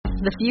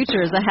The future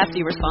is a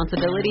hefty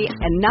responsibility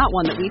and not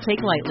one that we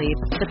take lightly.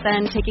 But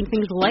then, taking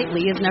things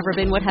lightly has never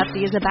been what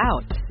Hefty is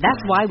about.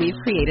 That's why we've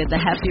created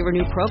the Hefty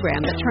Renew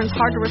program that turns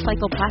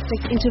hard-to-recycle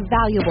plastics into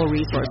valuable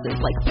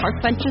resources like park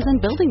benches and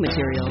building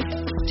materials.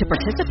 To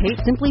participate,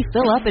 simply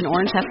fill up an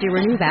orange Hefty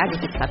Renew bag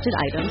with accepted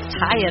items,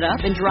 tie it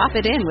up, and drop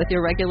it in with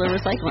your regular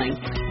recycling.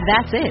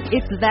 That's it.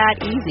 It's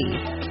that easy.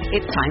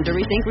 It's time to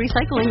rethink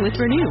recycling with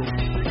Renew.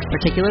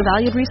 Particular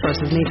valued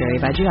resources may vary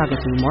by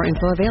geography. More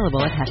info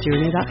available at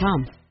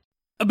heftyrenew.com.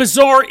 A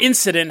bizarre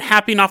incident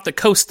happening off the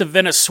coast of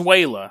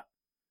Venezuela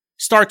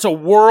starts a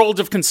world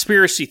of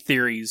conspiracy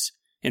theories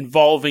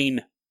involving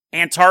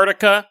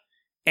Antarctica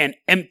and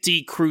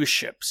empty cruise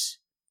ships.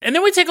 And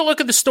then we take a look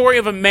at the story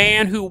of a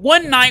man who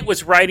one night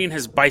was riding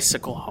his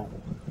bicycle home,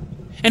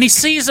 and he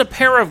sees a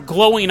pair of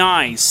glowing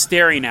eyes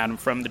staring at him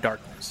from the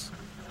darkness.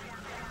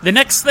 The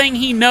next thing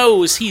he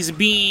knows, he's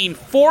being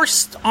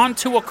forced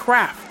onto a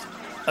craft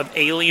of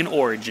alien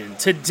origin.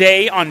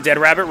 Today on Dead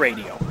Rabbit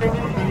Radio.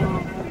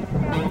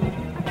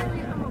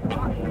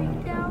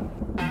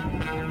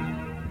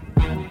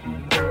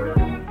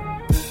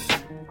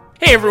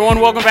 Hey everyone,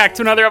 welcome back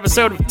to another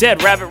episode of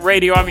Dead Rabbit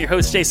Radio. I'm your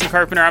host, Jason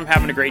Carpenter. I'm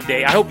having a great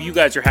day. I hope you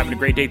guys are having a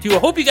great day too. I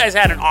hope you guys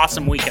had an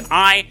awesome weekend.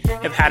 I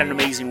have had an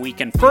amazing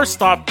weekend.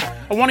 First off,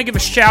 I want to give a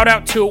shout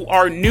out to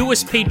our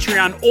newest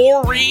Patreon,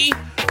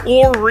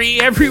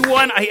 Ori,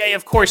 everyone.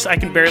 Of course, I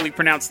can barely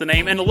pronounce the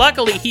name, and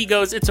luckily he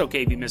goes, it's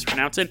okay if you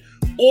mispronounce it.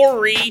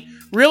 Ori,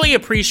 really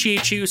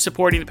appreciate you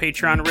supporting the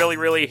Patreon.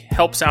 Really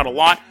helps out a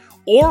lot.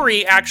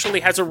 Ori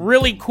actually has a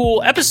really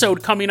cool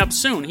episode coming up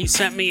soon. He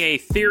sent me a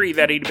theory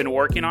that he'd been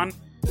working on.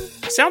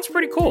 Sounds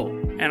pretty cool,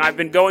 and I've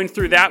been going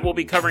through that. We'll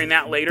be covering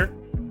that later.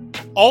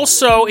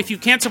 Also, if you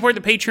can't support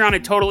the Patreon, I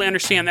totally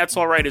understand. That's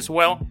all right as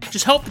well.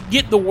 Just help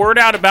get the word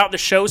out about the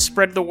show.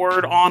 Spread the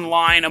word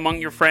online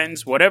among your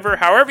friends,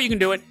 however you can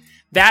do it.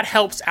 That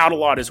helps out a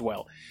lot as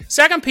well.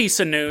 Second piece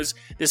of news,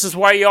 this is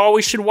why you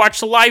always should watch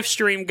the live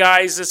stream,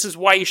 guys. This is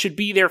why you should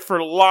be there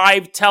for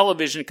live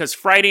television, because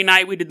Friday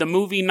night we did the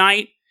movie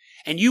night,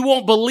 and you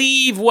won't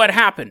believe what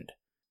happened.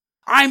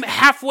 I'm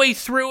halfway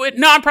through it.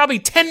 No, I'm probably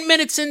 10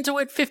 minutes into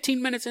it,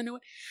 15 minutes into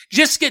it.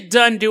 Just get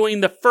done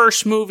doing the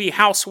first movie,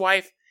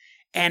 Housewife,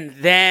 and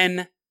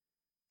then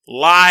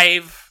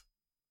live.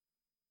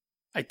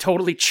 I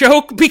totally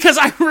choke because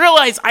I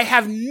realize I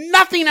have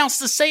nothing else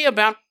to say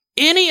about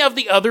any of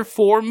the other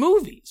four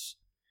movies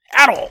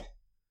at all.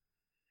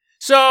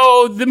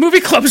 So, the movie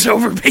club's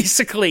over,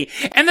 basically.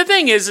 And the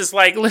thing is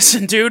like,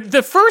 listen, dude,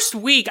 the first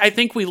week, I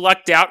think we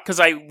lucked out, because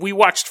we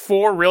watched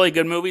 4 really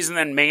good movies, and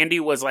then Mandy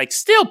was,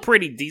 still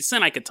pretty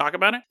decent. I could talk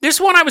about it.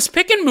 This one, I was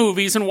picking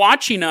movies and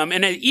watching them,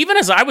 and even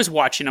as I was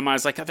watching them, I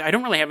was like, I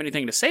don't really have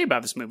anything to say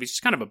about this movie. It's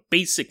just kind of a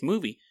basic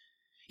movie.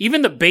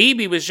 Even the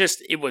baby was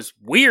it was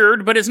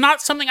weird, but it's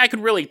not something I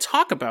could really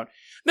talk about.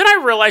 Then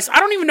I realized I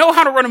don't even know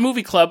how to run a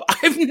movie club.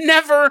 I've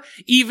never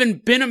even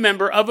been a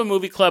member of a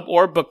movie club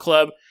or book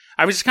club.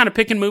 I was just kind of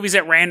picking movies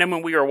at random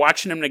and we were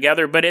watching them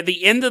together. But at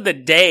the end of the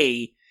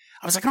day,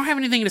 I was like, I don't have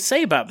anything to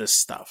say about this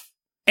stuff.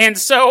 And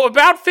so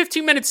about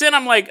 15 minutes in,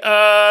 I'm like,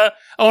 oh,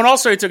 and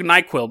also I took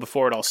NyQuil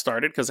before it all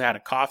started because I had a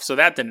cough, so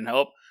that didn't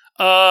help.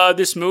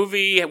 This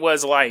movie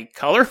was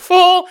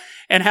colorful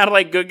and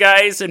had good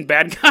guys and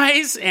bad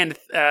guys and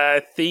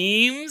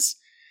themes.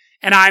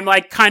 And I'm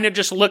kind of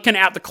just looking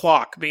at the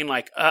clock being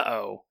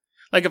uh-oh.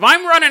 If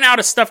I'm running out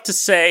of stuff to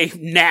say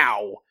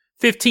now,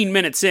 15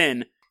 minutes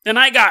in, then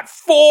I got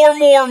 4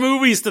 more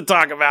movies to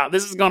talk about.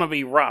 This is going to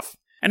be rough.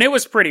 And it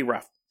was pretty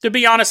rough. To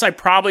be honest, I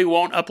probably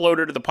won't upload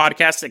it to the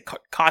podcast. It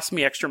cost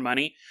me extra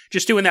money.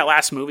 Just doing that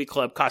last movie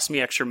club cost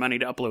me extra money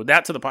to upload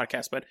that to the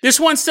podcast. But this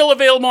one's still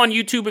available on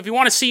YouTube. If you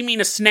want to see me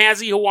in a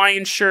snazzy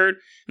Hawaiian shirt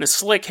and a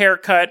slick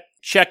haircut,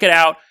 check it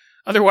out.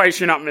 Otherwise,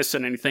 you're not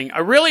missing anything. I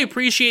really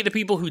appreciate the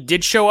people who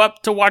did show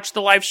up to watch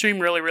the live stream.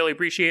 Really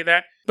appreciate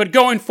that. But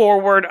going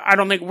forward, I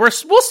don't think we'll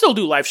still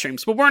do live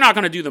streams, but we're not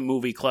going to do the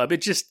movie club.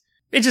 It just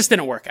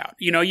didn't work out.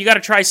 You got to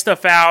try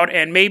stuff out,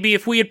 and maybe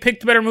if we had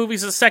picked better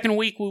movies the second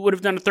week, we would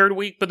have done a third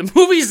week, but the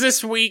movies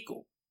this week,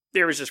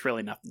 there was just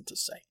really nothing to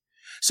say.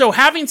 So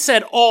having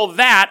said all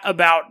that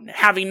about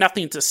having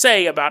nothing to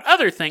say about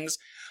other things,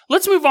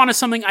 let's move on to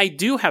something I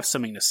do have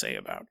something to say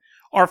about.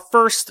 Our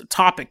first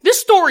topic.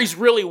 This story's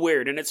really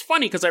weird, and it's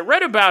funny because I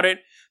read about it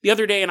the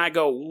other day, and I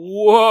go,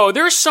 whoa,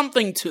 there's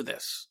something to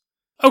this.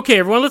 Okay,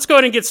 everyone, let's go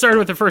ahead and get started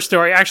with the first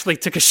story. I actually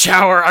took a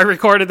shower. I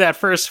recorded that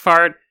first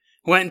part.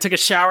 Went and took a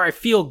shower. I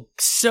feel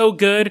so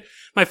good.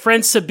 My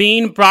friend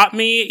Sabine brought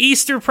me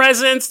Easter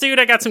presents. Dude,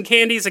 I got some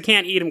candies. I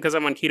can't eat them because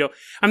I'm on keto.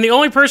 I'm the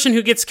only person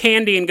who gets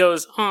candy and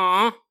goes,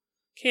 aw,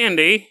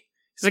 candy.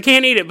 Because I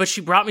can't eat it, but she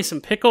brought me some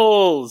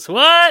pickles.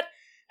 What?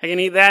 I can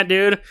eat that,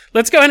 dude.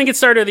 Let's go ahead and get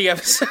started with the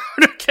episode,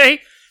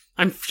 okay?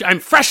 I'm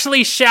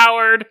freshly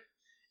showered,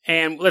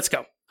 and let's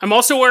go. I'm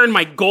also wearing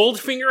my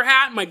Goldfinger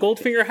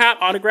hat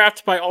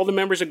autographed by all the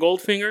members of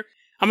Goldfinger.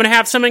 I'm going to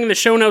have something in the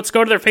show notes.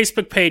 Go to their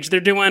Facebook page. They're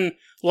doing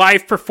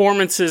live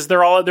performances.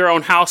 They're all at their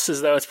own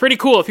houses, though. It's pretty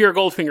cool if you're a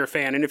Goldfinger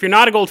fan. And if you're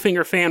not a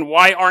Goldfinger fan,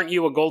 why aren't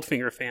you a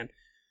Goldfinger fan?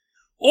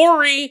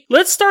 Ori,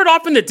 let's start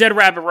off in the Dead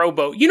Rabbit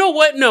rowboat. You know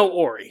what? No,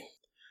 Ori.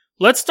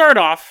 Let's start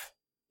off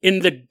in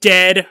the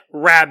Dead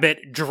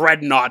Rabbit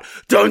Dreadnought.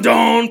 Dun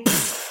dun!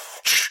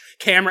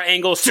 Camera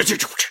angles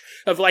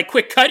of like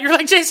quick cut. You're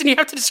like, Jason, you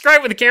have to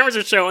describe what the cameras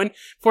are showing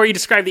before you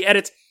describe the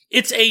edits.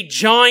 It's a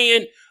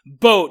giant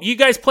boat. You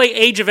guys play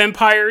Age of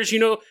Empires, you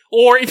know,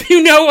 or if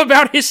you know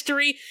about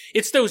history,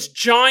 it's those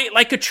giant,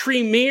 like a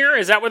Tremere,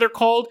 is that what they're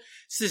called?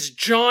 It's this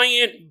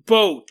giant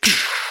boat.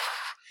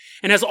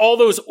 And has all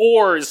those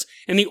oars,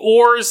 and the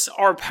oars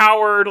are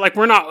powered, like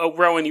we're not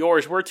rowing the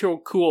oars, we're too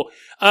cool.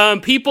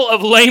 People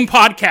of lame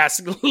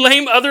podcasts,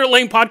 other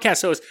lame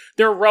podcast hosts,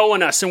 they're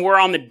rowing us, and we're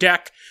on the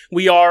deck.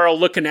 We are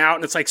looking out,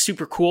 and it's like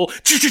super cool.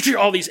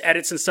 All these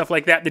edits and stuff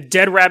like that. The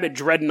Dead Rabbit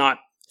Dreadnought.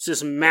 It's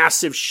this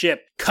massive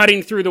ship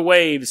cutting through the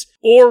waves.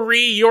 Ori,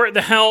 you're at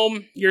the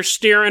helm. You're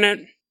steering it.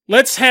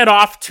 Let's head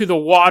off to the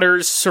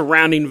waters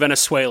surrounding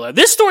Venezuela.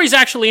 This story is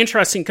actually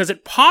interesting because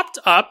it popped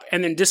up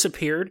and then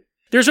disappeared.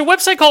 There's a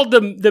website called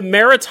the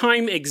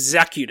Maritime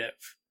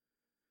Executive.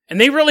 And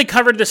they really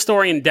covered this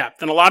story in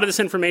depth. And a lot of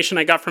this information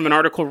I got from an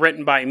article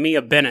written by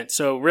Mia Bennett.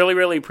 So really,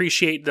 really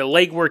appreciate the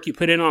legwork you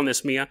put in on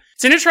this, Mia.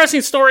 It's an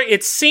interesting story.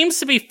 It seems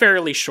to be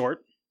fairly short.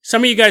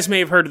 Some of you guys may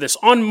have heard of this.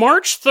 On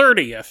March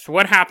 30th,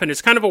 what happened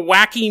is kind of a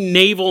wacky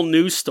naval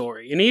news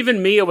story. And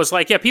even Mia was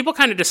like, yeah, people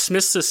kind of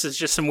dismiss this as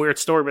just some weird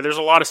story, but there's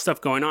a lot of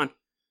stuff going on.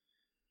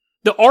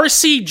 The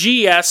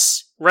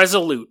RCGS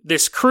Resolute,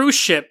 this cruise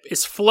ship,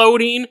 is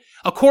floating,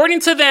 according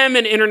to them,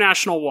 in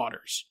international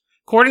waters.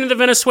 According to the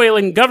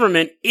Venezuelan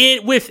government,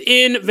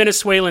 within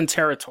Venezuelan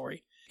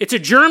territory. It's a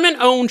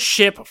German-owned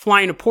ship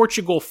flying a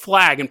Portugal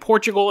flag, and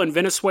Portugal and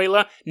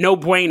Venezuela, no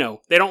bueno.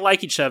 They don't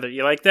like each other.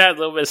 You like that? A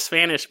little bit of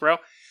Spanish, bro.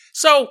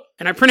 So,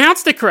 and I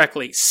pronounced it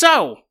correctly.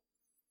 So,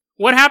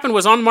 what happened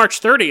was on March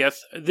 30th,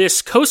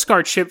 this Coast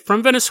Guard ship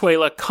from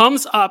Venezuela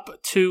comes up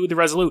to the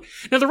Resolute.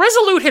 Now, the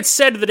Resolute had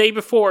said the day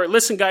before,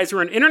 listen, guys,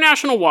 we're in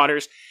international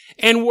waters,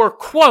 and we're,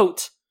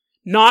 quote,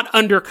 not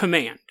under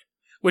command,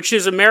 which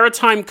is a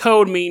maritime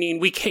code meaning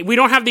we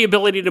don't have the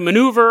ability to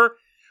maneuver.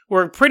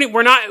 We're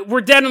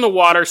dead in the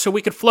water, so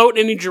we could float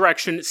in any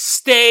direction.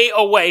 Stay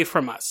away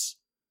from us.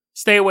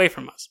 Stay away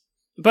from us.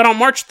 But on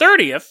March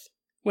 30th,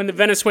 when the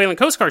Venezuelan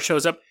Coast Guard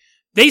shows up,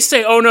 they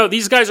say, oh no,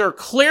 these guys are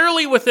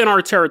clearly within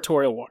our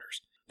territorial waters.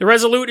 The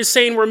Resolute is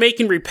saying we're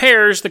making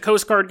repairs. The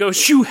Coast Guard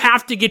goes, you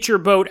have to get your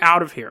boat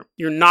out of here.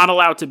 You're not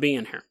allowed to be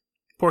in here.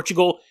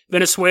 Portugal,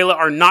 Venezuela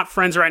are not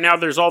friends right now.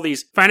 There's all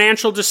these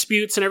financial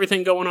disputes and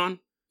everything going on.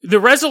 The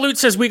Resolute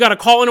says we got to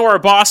call into our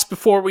boss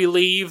before we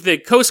leave. The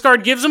Coast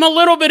Guard gives them a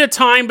little bit of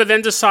time, but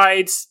then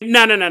decides,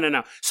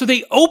 no. So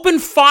they open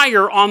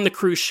fire on the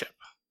cruise ship.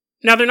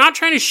 Now, they're not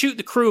trying to shoot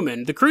the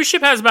crewmen. The cruise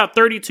ship has about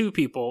 32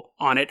 people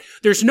on it.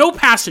 There's no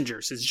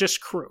passengers. It's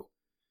just crew.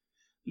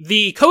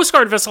 The Coast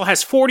Guard vessel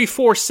has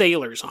 44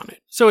 sailors on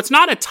it. So it's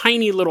not a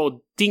tiny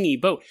little dingy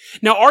boat.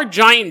 Now, our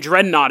giant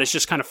dreadnought is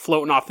just kind of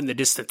floating off in the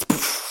distance.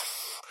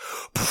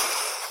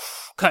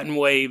 Cutting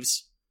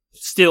waves.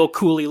 Still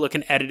coolly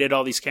looking edited,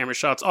 all these camera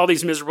shots. All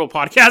these miserable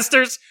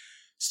podcasters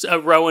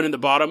rowing in the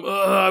bottom.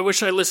 I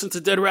wish I listened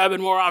to Dead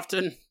Rabbit more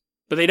often.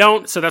 But they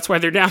don't, so that's why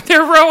they're down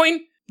there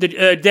rowing.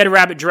 The Dead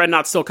Rabbit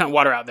Dreadnought still cutting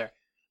water out there.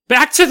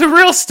 Back to the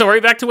real story,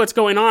 back to what's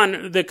going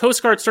on. The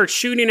Coast Guard starts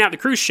shooting at the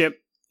cruise ship.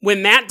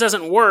 When that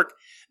doesn't work,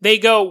 they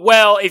go,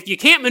 well, if you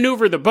can't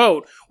maneuver the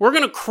boat, we're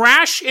going to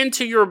crash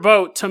into your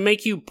boat to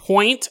make you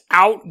point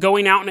out,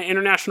 going out into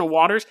international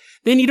waters.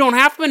 Then you don't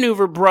have to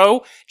maneuver,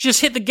 bro.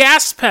 Just hit the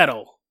gas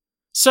pedal.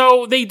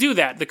 So they do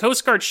that. The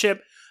Coast Guard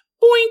ship,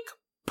 boink,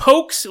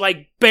 pokes,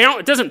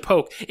 it doesn't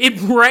poke.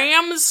 It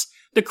rams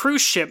the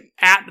cruise ship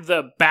at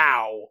the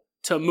bow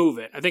to move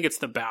it. I think it's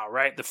the bow,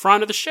 right? The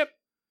front of the ship.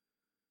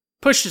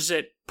 Pushes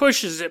it,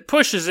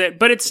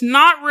 but it's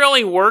not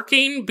really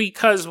working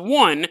because,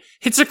 one,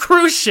 it's a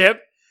cruise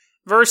ship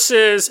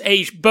versus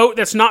a boat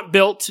that's not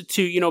built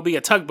to, be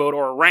a tugboat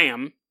or a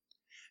ram.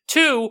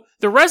 Two,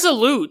 the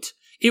Resolute,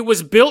 it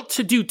was built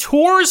to do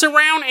tours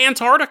around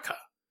Antarctica.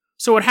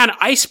 So it had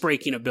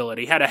ice-breaking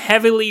ability, had a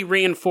heavily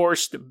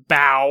reinforced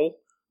bow,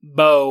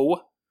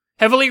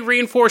 heavily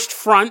reinforced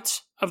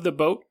front of the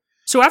boat.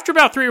 So after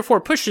about 3 or 4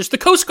 pushes, the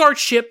Coast Guard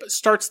ship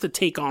starts to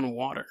take on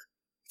water.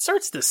 It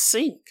starts to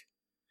sink.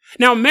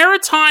 Now, I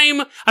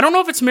don't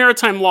know if it's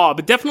maritime law,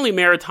 but definitely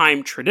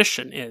maritime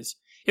tradition is,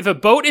 if a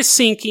boat is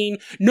sinking,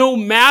 no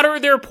matter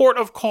their port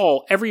of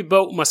call, every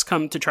boat must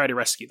come to try to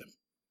rescue them.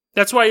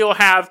 That's why you'll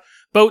have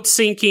boats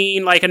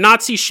sinking, like a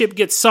Nazi ship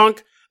gets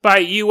sunk by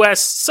a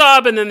U.S.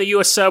 sub, and then the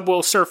U.S. sub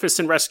will surface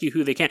and rescue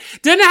who they can.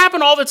 Doesn't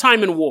happen all the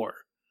time in war.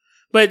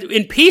 But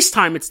in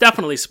peacetime, it's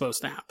definitely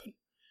supposed to happen.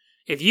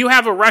 If you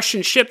have a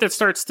Russian ship that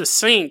starts to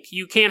sink,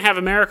 you can't have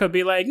America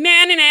be like, nah.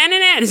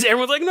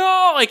 Everyone's like,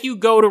 no, you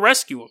go to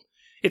rescue them.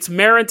 It's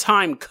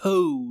maritime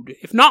code.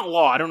 If not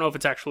law, I don't know if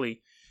it's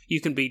actually, you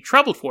can be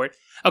troubled for it.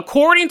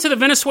 According to the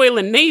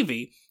Venezuelan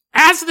Navy,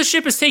 as the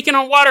ship is taking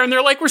on water, and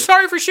they're like, we're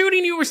sorry for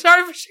shooting you.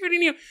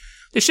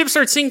 The ship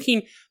starts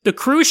sinking. The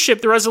cruise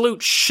ship, the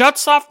Resolute,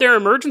 shuts off their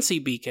emergency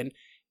beacon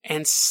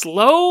and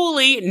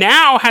slowly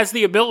now has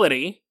the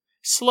ability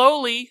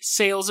slowly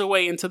sails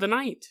away into the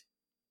night.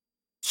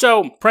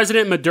 So,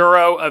 President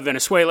Maduro of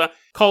Venezuela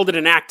called it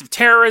an act of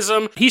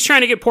terrorism. He's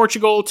trying to get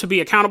Portugal to be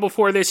accountable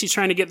for this. He's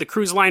trying to get the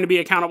cruise line to be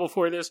accountable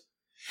for this.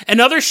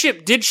 Another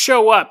ship did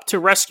show up to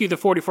rescue the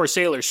 44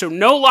 sailors, so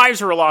no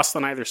lives were lost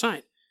on either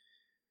side.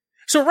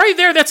 So right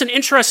there, that's an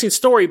interesting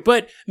story,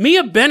 but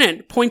Mia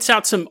Bennett points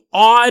out some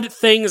odd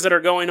things that are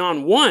going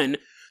on. One,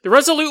 the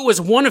Resolute was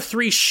one of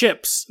 3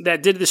 ships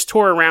that did this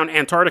tour around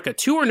Antarctica.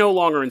 2 are no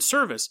longer in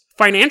service.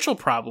 Financial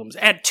problems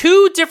at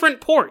 2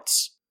 different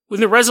ports. When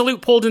the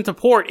Resolute pulled into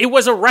port, it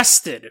was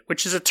arrested,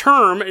 which is a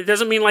term. It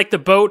doesn't mean like the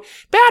boat,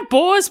 bad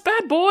boys,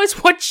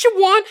 what you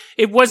want?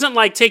 It wasn't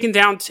like taken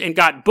down and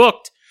got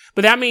booked,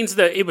 but that means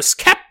that it was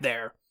kept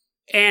there.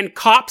 And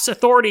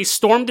authorities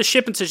stormed the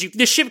ship and says,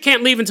 this ship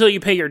can't leave until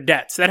you pay your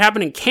debts. That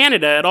happened in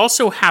Canada. It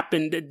also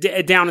happened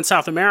down in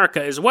South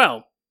America as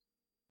well.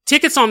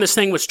 Tickets on this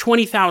thing was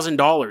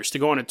 $20,000 to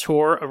go on a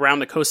tour around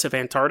the coast of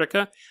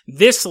Antarctica.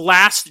 This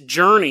last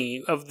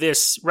journey of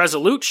this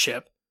Resolute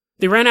ship,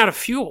 they ran out of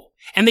fuel.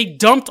 And they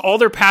dumped all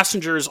their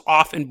passengers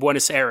off in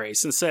Buenos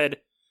Aires and said,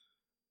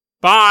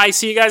 bye,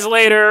 see you guys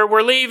later,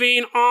 we're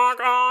leaving,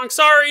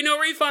 sorry, no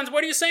refunds,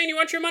 what are you saying, you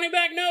want your money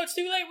back? No, it's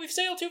too late, we've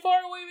sailed too far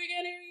away, we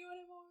can't hear you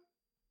anymore.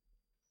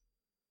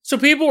 So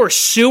people were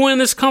suing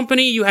this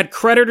company, you had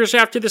creditors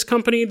after this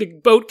company, the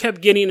boat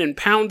kept getting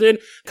impounded,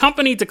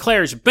 company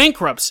declares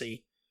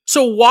bankruptcy.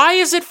 So why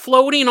is it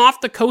floating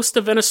off the coast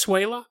of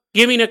Venezuela,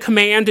 giving a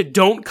command to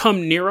don't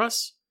come near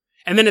us,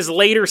 and then is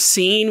later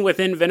seen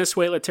within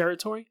Venezuela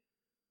territory?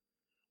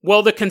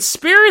 Well, the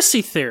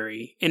conspiracy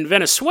theory in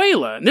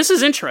Venezuela, and this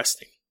is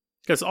interesting,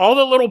 because all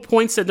the little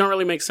points that don't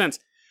really make sense.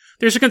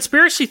 There's a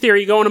conspiracy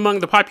theory going among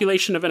the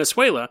population of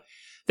Venezuela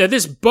that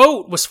this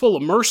boat was full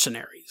of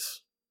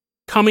mercenaries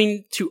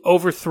coming to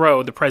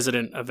overthrow the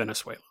president of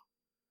Venezuela.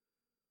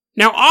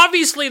 Now,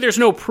 obviously, there's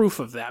no proof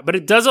of that, but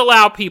it does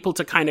allow people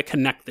to kind of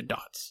connect the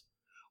dots.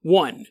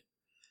 1,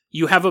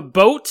 you have a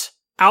boat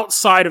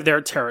outside of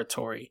their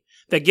territory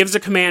that gives a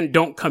command,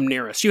 don't come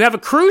near us. You have a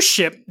cruise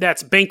ship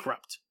that's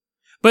bankrupt.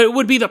 But it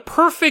would be the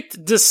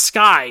perfect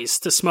disguise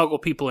to smuggle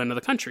people into the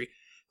country.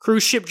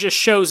 Cruise ship just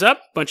shows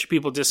up, bunch of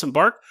people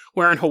disembark,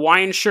 wearing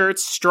Hawaiian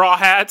shirts, straw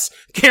hats,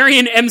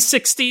 carrying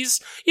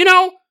M60s,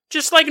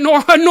 just like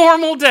a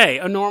normal day.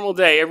 A normal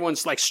day,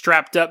 everyone's like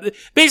strapped up.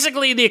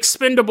 Basically, the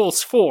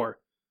Expendables 4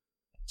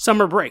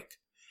 summer break.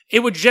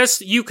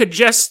 You could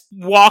just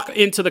walk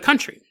into the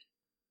country.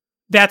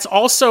 That's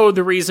also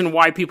the reason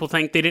why people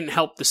think they didn't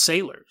help the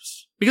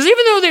sailors. Because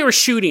even though they were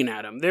shooting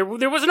at them, there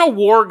was no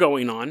war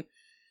going on.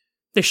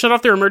 They shut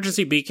off their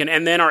emergency beacon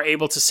and then are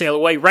able to sail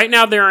away. Right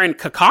now they're in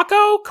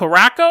Caraco.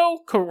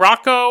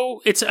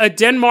 It's a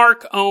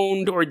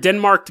Denmark-owned or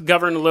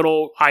Denmark-governed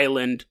little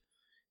island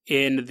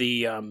in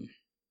the,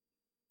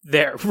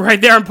 there. Right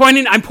there. I'm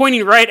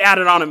pointing right at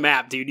it on a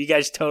map, dude. You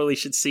guys totally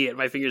should see it.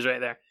 My finger's right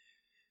there.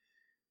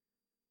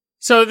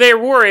 So they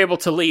were able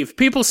to leave.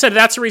 People said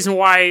that's the reason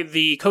why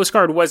the Coast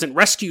Guard wasn't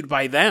rescued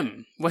by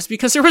them, was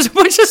because there was a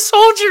bunch of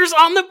soldiers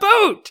on the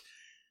boat.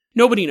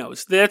 Nobody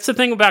knows. That's the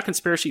thing about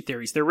conspiracy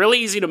theories. They're really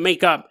easy to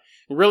make up,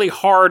 really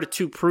hard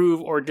to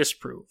prove or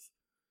disprove.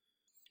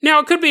 Now,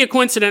 it could be a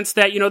coincidence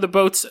that, the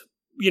boats,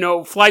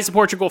 flies the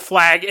Portugal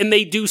flag and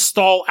they do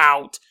stall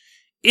out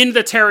in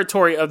the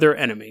territory of their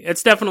enemy.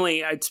 It's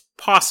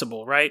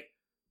possible, right?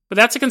 But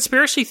that's a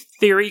conspiracy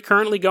theory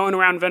currently going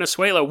around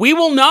Venezuela. We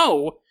will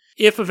know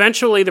if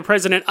eventually the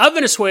president of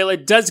Venezuela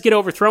does get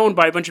overthrown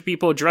by a bunch of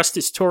people dressed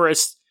as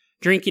tourists,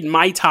 drinking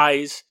Mai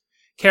Tais,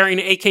 carrying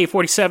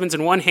AK-47s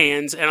in one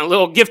hand and a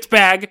little gift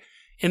bag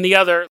in the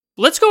other.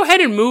 Let's go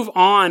ahead and move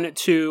on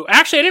to...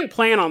 Actually, I didn't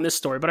plan on this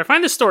story, but I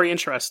find this story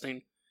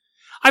interesting.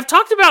 I've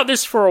talked about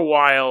this for a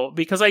while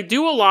because I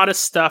do a lot of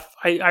stuff.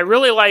 I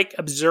really like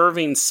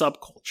observing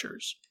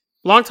subcultures.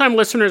 Longtime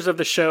listeners of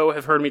the show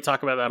have heard me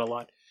talk about that a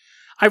lot.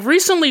 I've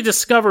recently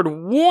discovered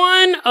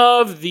one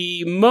of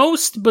the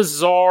most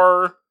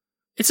bizarre...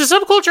 It's a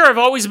subculture I've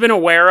always been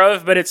aware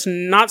of, but it's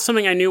not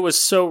something I knew was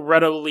so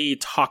readily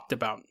talked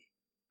about.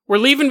 We're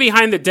leaving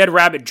behind the Dead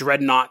Rabbit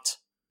Dreadnought.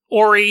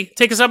 Ori,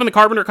 take us up in the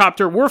Carpenter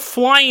Copter. We're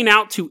flying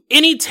out to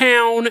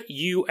Anytown,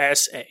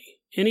 USA.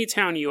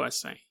 Anytown,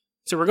 USA.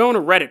 So we're going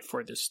to Reddit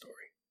for this story.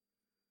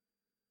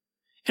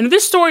 And in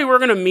this story, we're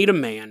going to meet a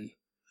man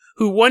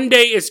who one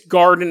day is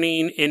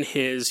gardening in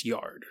his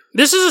yard.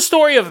 This is a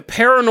story of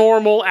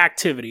paranormal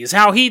activity, is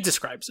how he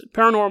describes it.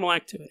 Paranormal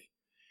activity.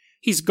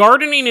 He's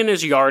gardening in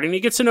his yard, and he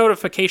gets a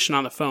notification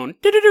on the phone.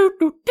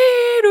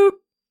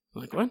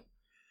 Like, what?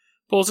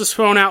 Pulls his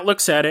phone out,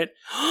 looks at it.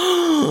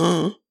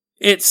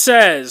 It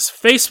says,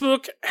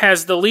 Facebook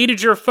has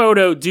deleted your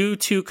photo due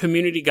to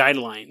community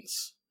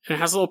guidelines. And it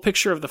has a little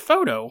picture of the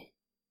photo.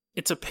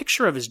 It's a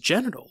picture of his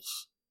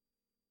genitals.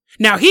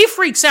 Now, he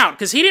freaks out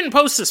because he didn't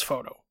post this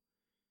photo.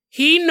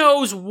 He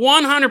knows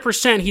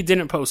 100% he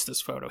didn't post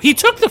this photo. He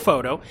took the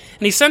photo,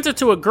 and he sent it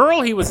to a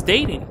girl he was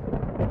dating.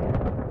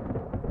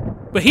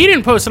 But he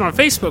didn't post it on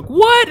Facebook.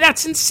 What?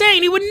 That's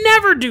insane. He would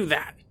never do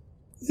that.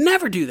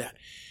 Never do that.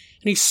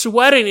 And he's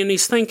sweating and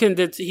he's thinking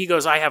that he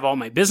goes, I have all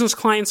my business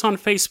clients on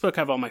Facebook.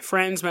 I have all my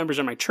friends, members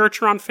of my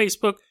church are on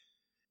Facebook.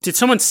 Did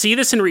someone see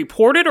this and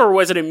report it, or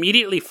was it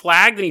immediately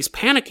flagged? And he's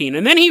panicking.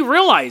 And then he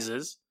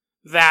realizes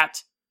that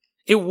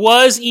it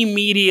was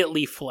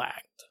immediately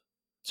flagged.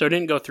 So it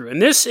didn't go through.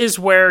 And this is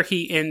where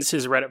he ends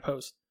his Reddit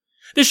post.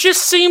 This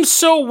just seems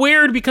so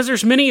weird because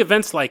there's many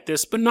events like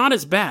this, but not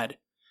as bad,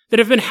 that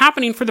have been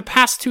happening for the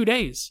past 2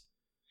 days.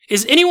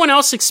 Is anyone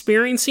else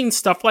experiencing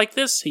stuff like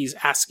this? He's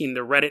asking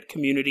the Reddit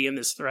community in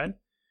this thread.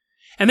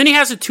 And then he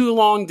has a too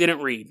long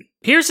didn't read.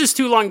 Here's his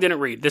too long didn't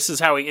read. This is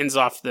how he ends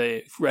off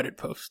the Reddit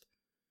post.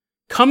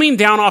 Coming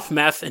down off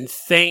meth and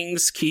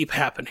things keep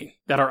happening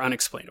that are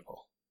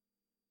unexplainable.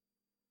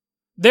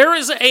 There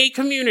is a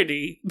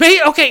community.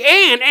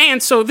 Okay,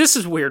 and so this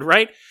is weird,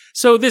 right?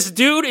 So this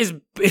dude is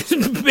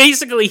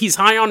basically, he's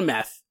high on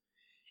meth.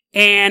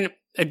 And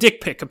a dick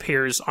pic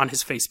appears on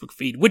his Facebook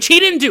feed, which he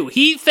didn't do.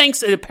 He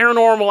thinks a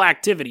paranormal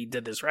activity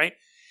did this, right?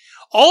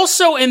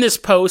 Also in this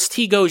post,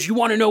 he goes, you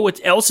want to know what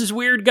else is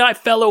weird,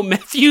 fellow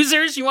meth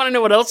users? You want to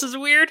know what else is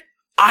weird?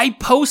 I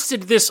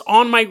posted this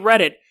on my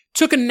Reddit,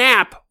 took a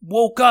nap,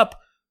 woke up,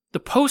 the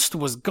post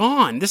was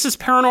gone. This is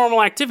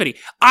paranormal activity.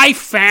 I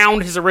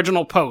found his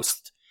original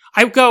post.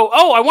 I go,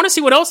 I want to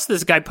see what else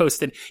this guy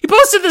posted. He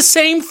posted the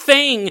same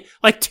thing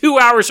like 2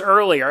 hours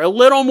earlier, a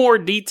little more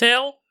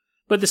detail,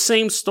 but the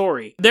same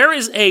story. There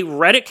is a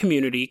Reddit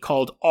community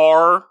called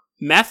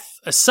r/meth,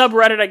 a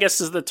subreddit, I guess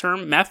is the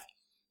term, meth.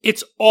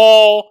 It's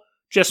all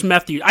just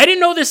meth use. I didn't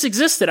know this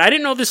existed. I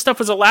didn't know this stuff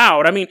was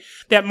allowed. I mean,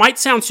 that might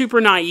sound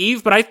super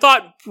naive, but I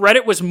thought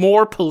Reddit was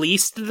more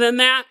policed than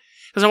that,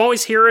 because I'm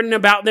always hearing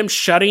about them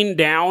shutting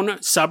down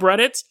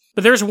subreddits.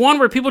 But there's one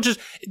where people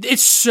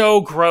it's so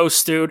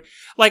gross, dude.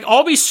 Like,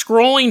 I'll be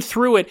scrolling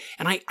through it,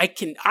 and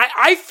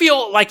I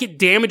feel like it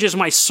damages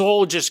my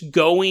soul just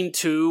going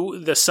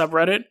to the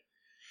subreddit,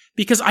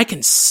 because I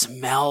can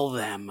smell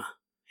them.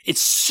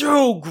 It's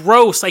so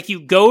gross. Like,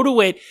 you go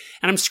to it,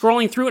 and I'm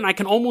scrolling through it, and I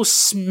can almost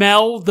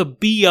smell the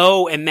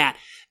BO and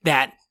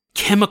that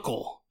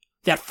chemical,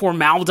 that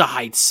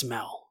formaldehyde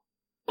smell.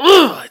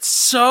 Ugh, it's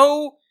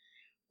so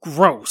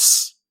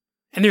gross.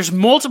 And there's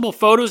multiple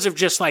photos of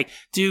just like,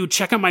 dude,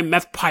 check out my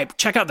meth pipe.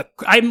 Check out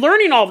I'm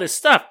learning all this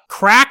stuff.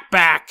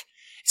 Crackback.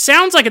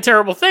 Sounds like a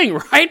terrible thing,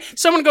 right?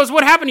 Someone goes,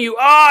 what happened to you?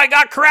 Oh, I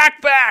got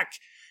crackback.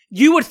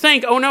 You would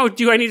think, oh no,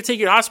 do I need to take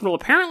you to the hospital?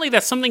 Apparently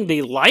that's something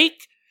they like,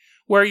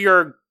 where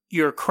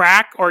your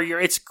crack or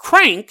it's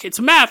crank, it's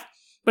meth,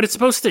 but it's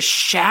supposed to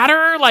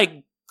shatter like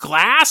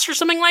glass or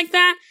something like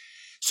that.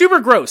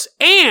 Super gross.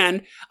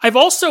 And I've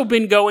also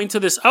been going to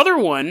this other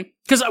one,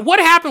 because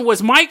what happened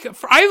was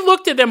I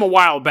looked at them a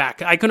while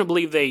back. I couldn't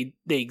believe they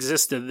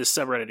existed, this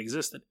subreddit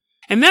existed.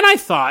 And then I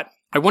thought,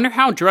 I wonder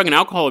how drug and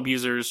alcohol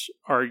abusers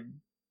are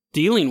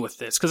dealing with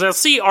this. Because I'll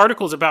see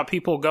articles about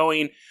people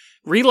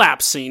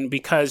relapsing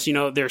because,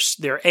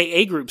 their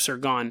AA groups are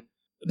gone.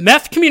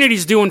 Meth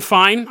community's doing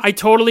fine. I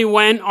totally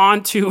went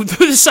on to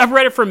the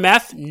subreddit for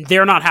meth.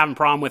 They're not having a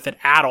problem with it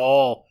at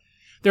all.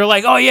 They're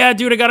like, oh yeah,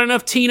 dude, I got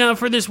enough Tina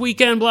for this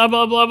weekend, blah,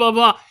 blah, blah, blah,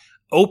 blah.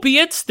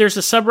 Opiates, there's a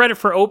subreddit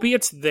for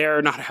opiates.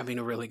 They're not having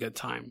a really good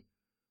time.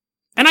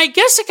 And I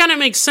guess it kind of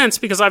makes sense,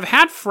 because I've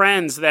had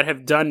friends that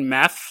have done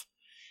meth,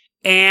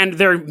 and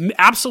they're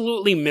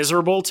absolutely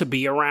miserable to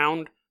be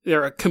around.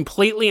 They're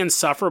completely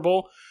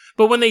insufferable.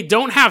 But when they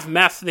don't have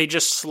meth, they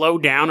just slow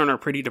down and are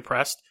pretty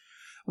depressed.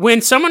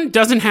 When someone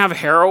doesn't have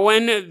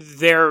heroin,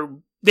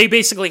 they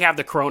basically have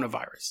the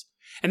coronavirus.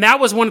 And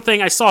that was one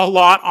thing I saw a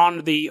lot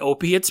on the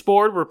opiates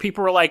board, where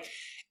people were like,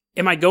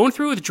 am I going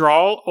through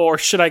withdrawal, or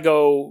should I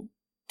go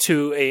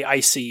to a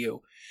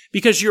ICU?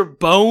 Because your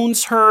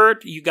bones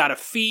hurt, you got a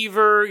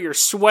fever, you're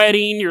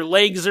sweating, your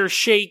legs are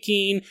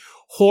shaking,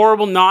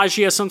 horrible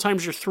nausea,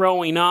 sometimes you're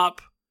throwing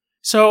up.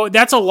 So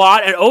that's a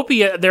lot. At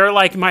opiate, they're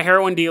like, my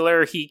heroin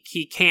dealer,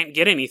 he can't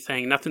get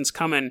anything, nothing's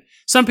coming.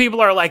 Some people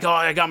are like, oh,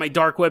 I got my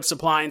dark web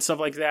supply and stuff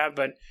like that.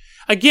 But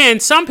again,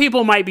 some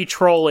people might be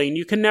trolling,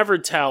 you can never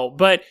tell.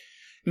 But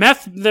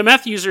the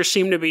meth users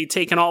seem to be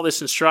taking all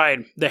this in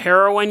stride. The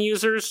heroin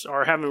users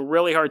are having a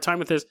really hard time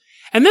with this.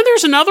 And then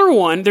there's another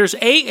one. There's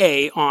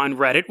AA on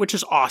Reddit, which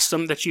is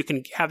awesome that you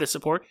can have this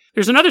support.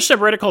 There's another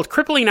subreddit called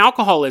Crippling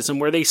Alcoholism,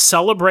 where they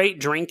celebrate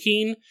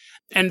drinking.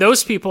 And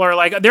those people are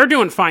like, they're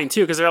doing fine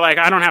too, because they're like,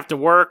 I don't have to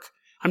work.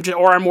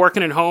 I'm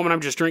working at home and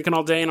I'm just drinking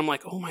all day. And I'm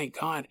like, oh my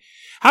God,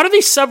 how do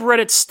these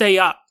subreddits stay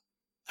up?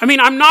 I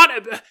mean, I'm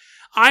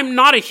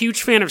not a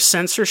huge fan of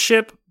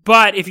censorship,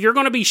 but if you're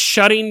going to be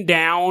shutting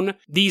down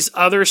these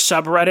other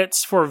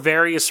subreddits for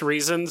various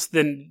reasons,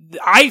 then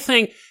I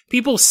think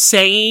people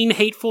saying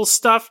hateful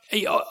stuff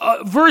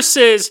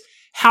versus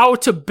how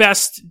to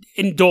best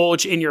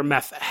indulge in your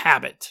meth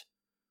habit.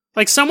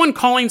 Like someone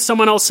calling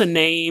someone else a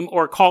name,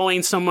 or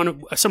calling some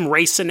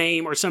race a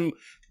name, or some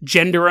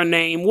gender a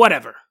name,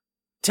 whatever.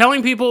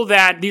 Telling people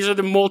that these are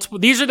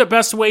the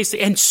best ways to,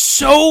 and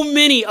so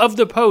many of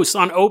the posts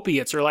on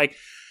opiates are like,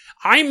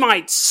 I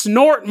might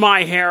snort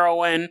my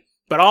heroin,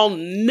 but I'll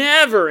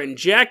never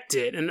inject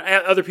it. And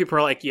other people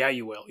are like, yeah,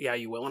 you will. Yeah,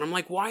 you will. And I'm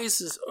like, why is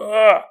this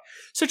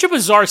such a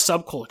bizarre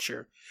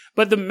subculture?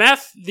 But the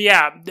meth,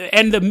 yeah.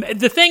 And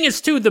the thing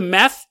is, too, the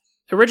meth,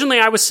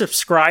 originally I was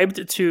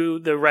subscribed to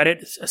the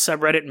Reddit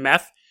subreddit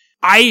meth.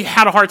 I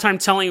had a hard time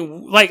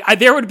telling, like,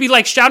 there would be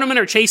like Shadowmen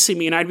are chasing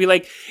me, and I'd be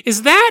like,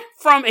 is that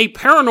from a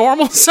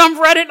paranormal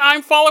subreddit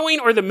I'm following,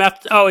 or the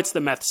meth? Oh, it's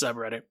the meth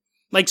subreddit.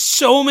 Like,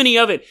 so many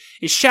of it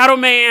is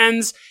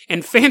Shadowmans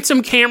and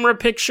phantom camera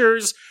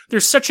pictures.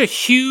 There's such a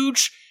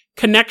huge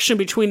connection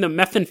between the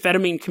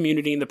methamphetamine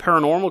community and the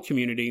paranormal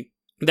community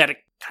that it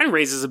kind of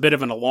raises a bit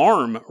of an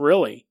alarm,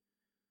 really.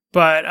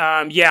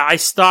 But, yeah, I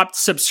stopped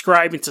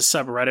subscribing to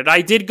subreddit.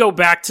 I did go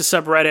back to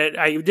subreddit.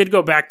 I did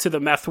go back to the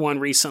meth one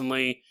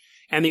recently.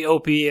 And the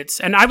opiates.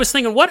 And I was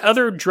thinking, what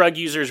other drug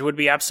users would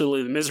be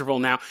absolutely miserable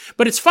now?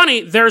 But it's funny,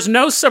 there's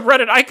no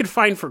subreddit I could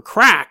find for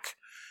crack.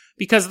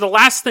 Because the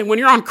last thing, when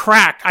you're on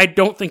crack, I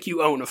don't think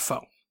you own a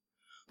phone.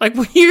 Like,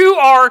 when you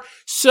are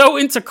so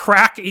into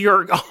crack,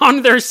 you're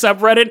on their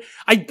subreddit,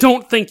 I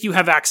don't think you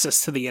have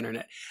access to the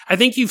internet. I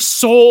think you've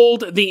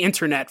sold the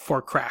internet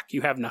for crack.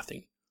 You have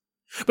nothing.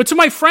 But to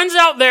my friends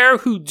out there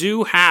who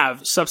do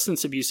have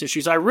substance abuse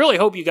issues, I really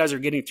hope you guys are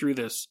getting through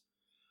this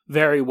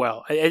very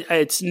well.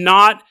 It's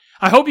not...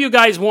 I hope you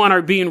guys,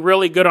 are being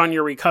really good on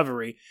your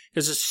recovery.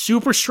 It's a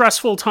super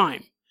stressful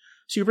time.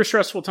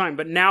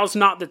 But now's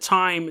not the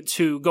time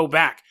to go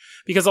back.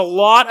 Because a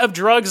lot of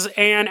drugs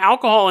and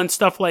alcohol and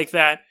stuff like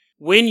that,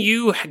 when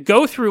you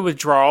go through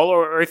withdrawal,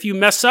 or if you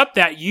mess up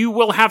that, you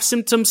will have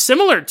symptoms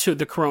similar to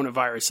the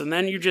coronavirus. And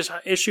then you just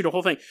issued a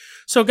whole thing.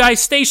 So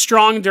guys, stay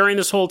strong during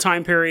this whole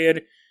time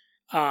period.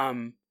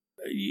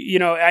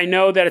 I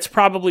know that it's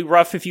probably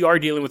rough if you are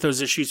dealing with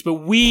those issues, but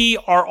we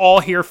are all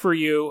here for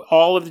you.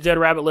 All of the Dead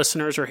Rabbit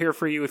listeners are here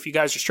for you if you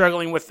guys are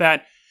struggling with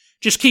that.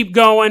 Just keep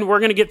going. We're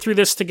going to get through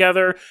this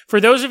together. For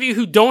those of you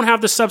who don't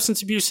have the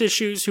substance abuse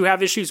issues, who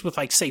have issues with,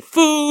 like, say,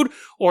 food,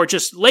 or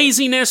just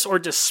laziness, or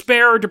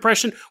despair, or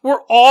depression,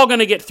 we're all going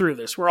to get through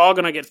this.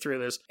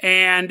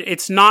 And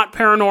it's not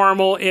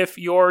paranormal if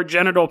your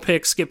genital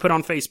pics get put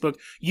on Facebook.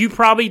 You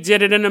probably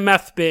did it in a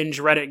meth binge,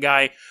 Reddit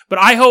guy. But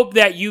I hope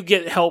that you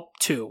get help,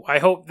 too. I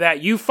hope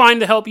that you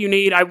find the help you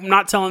need. I'm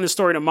not telling this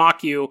story to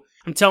mock you.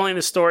 I'm telling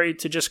the story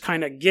to just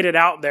kind of get it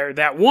out there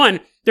that,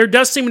 one, there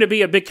does seem to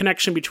be a big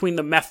connection between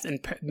the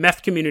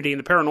meth community and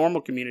the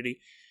paranormal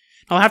community.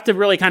 I'll have to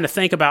really kind of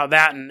think about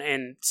that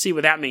and see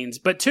what that means.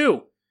 But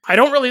two, I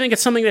don't really think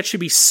it's something that should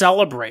be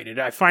celebrated.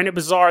 I find it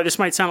bizarre. This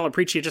might sound a little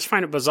preachy. I just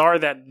find it bizarre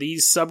that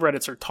these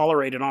subreddits are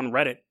tolerated on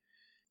Reddit.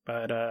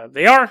 But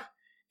they are.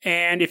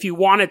 And if you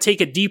want to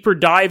take a deeper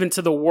dive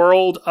into the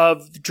world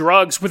of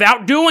drugs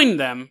without doing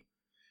them,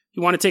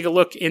 you want to take a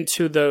look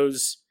into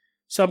those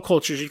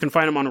subcultures, you can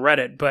find them on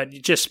Reddit, but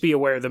just be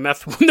aware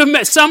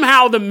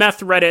somehow the meth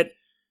Reddit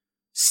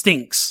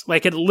stinks.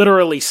 Like, it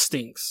literally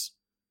stinks.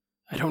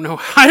 I don't know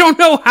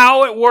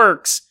how it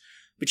works,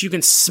 but you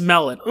can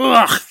smell it.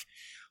 Ugh.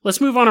 Let's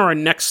move on to our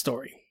next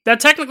story. That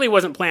technically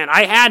wasn't planned.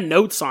 I had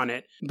notes on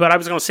it, but I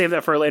was going to save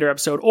that for a later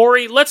episode.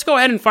 Ori, let's go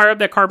ahead and fire up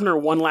that Carpenter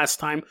one last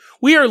time.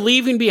 We are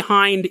leaving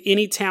behind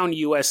Anytown,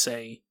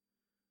 USA.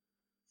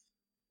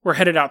 We're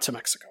headed out to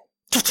Mexico.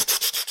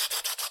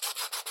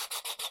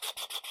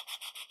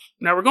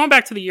 Now, we're going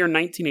back to the year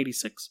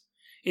 1986.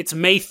 It's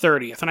May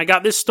 30th, and I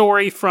got this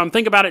story from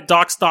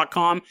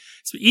thinkaboutit.docs.com.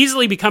 It's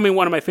easily becoming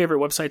one of my favorite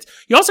websites.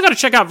 You also got to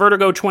check out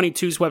Vertigo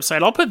 22's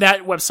website. I'll put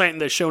that website in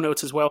the show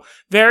notes as well.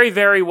 Very,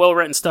 very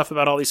well-written stuff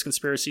about all these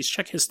conspiracies.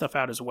 Check his stuff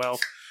out as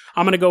well.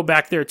 I'm going to go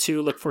back there,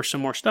 too, look for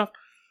some more stuff.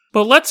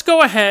 But let's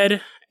go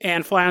ahead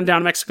and fly on down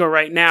to Mexico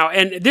right now.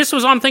 And this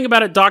was on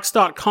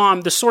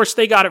thinkaboutit.docs.com. The source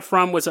they got it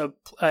from was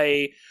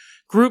a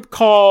group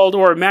called,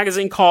 or a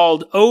magazine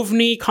called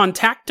OVNI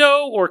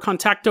Contacto, or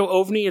Contacto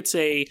OVNI. It's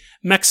a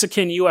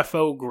Mexican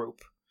UFO group.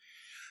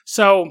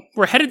 So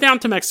we're headed down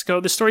to Mexico.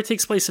 The story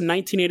takes place in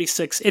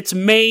 1986. It's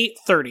May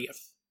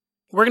 30th.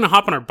 We're going to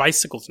hop on our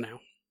bicycles now.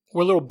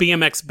 We're little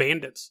BMX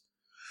bandits.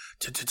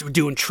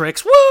 Doing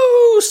tricks.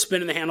 Woo!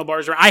 Spinning the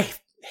handlebars around. I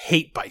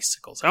hate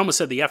bicycles. I almost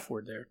said the F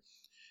word there.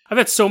 I've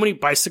had so many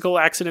bicycle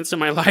accidents in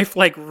my life,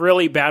 like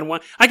really bad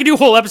one. I could do a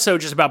whole episode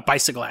just about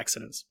bicycle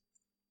accidents.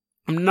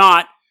 I'm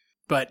not.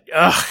 But,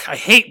 I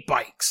hate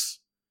bikes.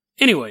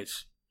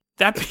 Anyways,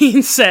 that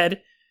being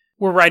said,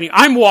 we're riding.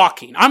 I'm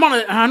walking. I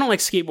don't like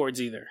skateboards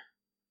either.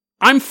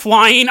 I'm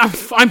flying.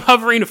 I'm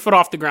hovering a foot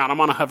off the ground. I'm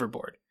on a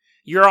hoverboard.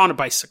 You're on a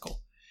bicycle.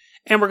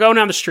 And we're going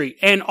down the street.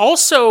 And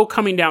also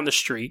coming down the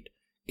street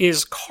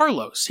is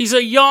Carlos. He's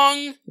a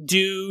young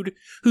dude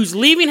who's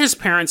leaving his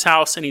parents'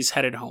 house and he's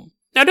headed home.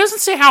 Now, it doesn't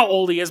say how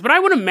old he is, but I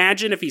would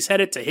imagine if he's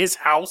headed to his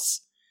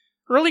house,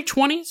 early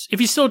 20s. If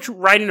he's still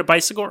riding a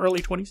bicycle,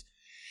 early 20s.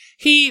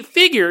 He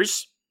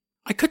figures,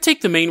 I could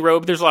take the main road,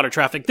 but there's a lot of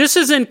traffic. This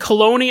is in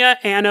Colonia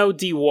Ano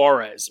de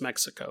Juarez,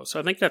 Mexico. So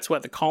I think that's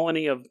the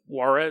colony of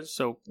Juarez.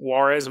 So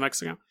Juarez,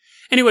 Mexico.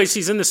 Anyways,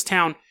 he's in this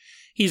town.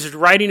 He's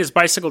riding his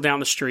bicycle down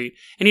the street.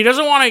 And he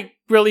doesn't want to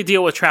really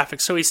deal with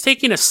traffic. So he's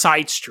taking a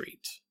side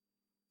street.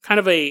 Kind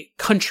of a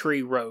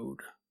country road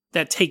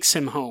that takes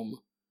him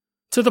home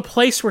to the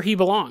place where he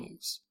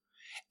belongs.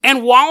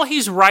 And while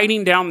he's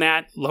riding down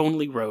that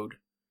lonely road,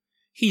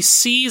 he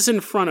sees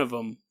in front of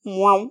him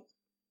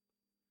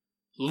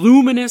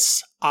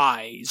luminous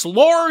eyes,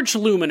 large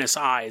luminous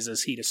eyes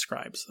as he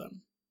describes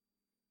them.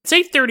 It's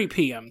 8:30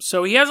 p.m.,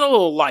 so he has a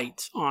little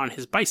light on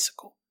his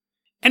bicycle.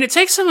 And it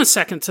takes him a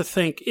second to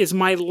think, is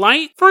my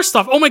light... First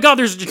off, oh my god,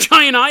 there's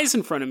giant eyes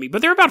in front of me,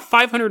 but they're about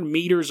 500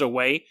 meters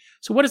away.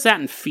 So what is that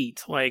in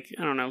feet? Like,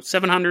 I don't know,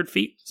 700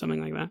 feet? Something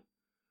like that?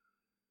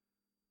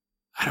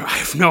 I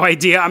have no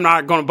idea. I'm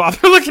not going to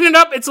bother looking it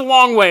up. It's a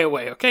long way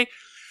away, okay?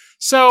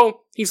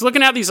 So he's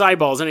looking at these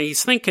eyeballs and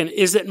he's thinking,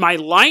 is it my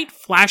light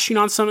flashing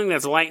on something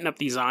that's lighting up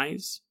these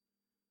eyes?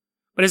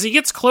 But as he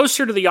gets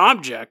closer to the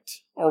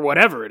object, or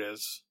whatever it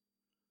is,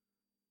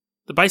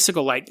 the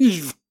bicycle light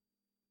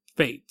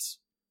fades.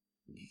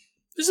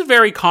 This is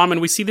very common.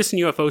 We see this in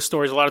UFO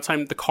stories. A lot of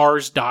time the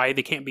cars die.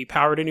 They can't be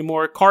powered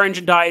anymore. Car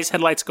engine dies,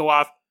 headlights go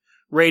off,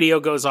 radio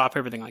goes off,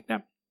 everything like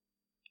that.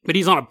 But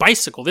he's on a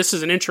bicycle. This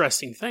is an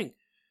interesting thing.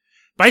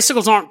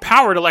 Bicycles aren't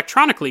powered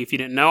electronically, if you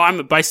didn't know. I'm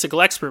a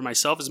bicycle expert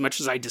myself, as much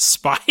as I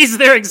despise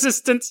their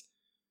existence.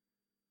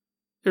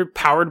 They're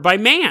powered by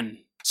man.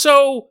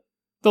 So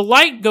the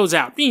light goes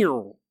out,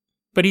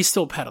 but he's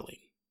still pedaling.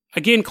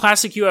 Again,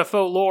 classic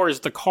UFO lore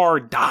is the car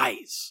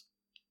dies.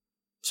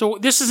 So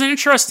this is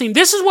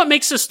this is what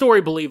makes this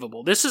story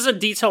believable. This is a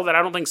detail that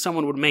I don't think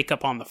someone would make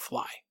up on the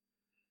fly.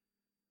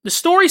 The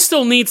story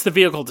still needs the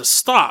vehicle to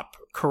stop,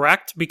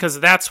 correct? Because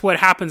that's what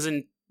happens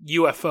in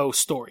UFO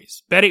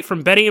stories.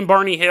 From Betty and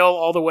Barney Hill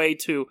all the way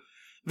to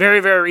very,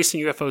 very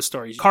recent UFO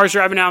stories. Cars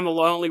driving down the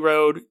lonely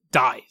road,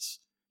 dies.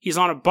 He's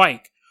on a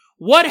bike.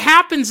 What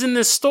happens in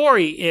this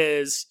story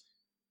is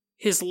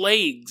his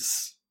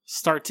legs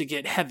start to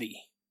get heavy.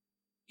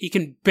 He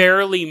can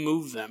barely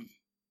move them.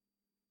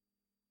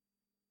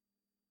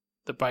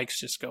 The bike's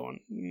just going...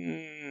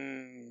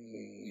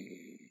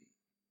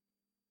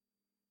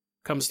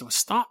 Comes to a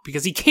stop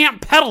because he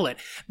can't pedal it.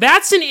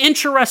 That's an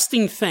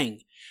interesting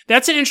thing.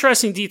 That's an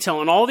interesting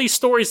detail. In all these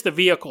stories, the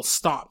vehicle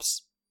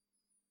stops.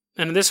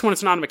 And in this one,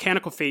 it's not a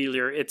mechanical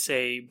failure. It's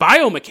a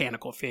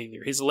biomechanical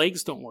failure. His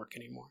legs don't work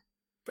anymore.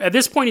 At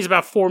this point, he's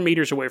about 4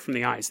 meters away from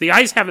the eyes. The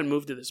eyes haven't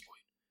moved to this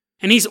point.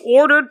 And he's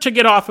ordered to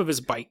get off of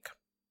his bike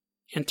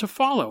and to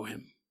follow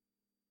him.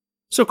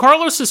 So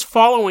Carlos is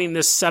following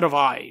this set of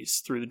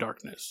eyes through the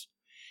darkness.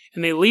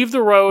 And they leave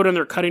the road and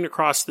they're cutting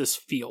across this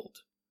field.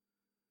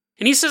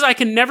 And he says, I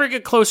can never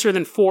get closer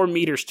than 4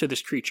 meters to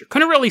this creature.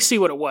 Couldn't really see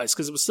what it was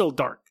because it was still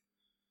dark.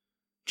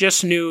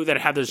 Just knew that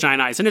it had those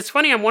giant eyes. And it's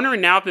funny, I'm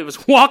wondering now if it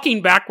was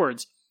walking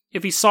backwards,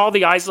 if he saw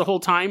the eyes the whole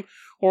time,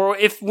 or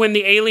if when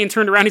the alien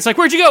turned around, he's like,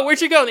 where'd you go?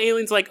 Where'd you go? And the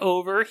alien's like,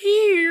 over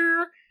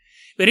here.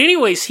 But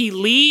anyways, he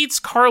leads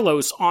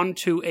Carlos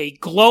onto a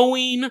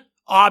glowing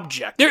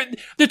object.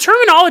 The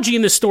terminology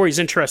in this story is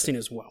interesting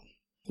as well.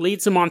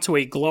 Leads him onto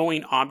a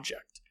glowing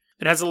object.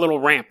 It has a little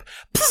ramp.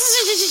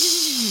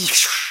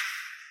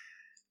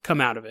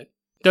 Come out of it.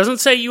 Doesn't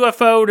say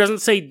UFO, doesn't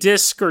say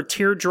disc or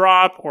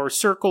teardrop or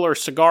circle or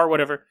cigar,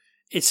 whatever.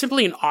 It's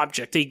simply an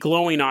object, a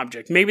glowing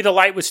object. Maybe the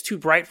light was too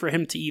bright for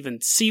him to even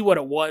see what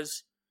it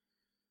was.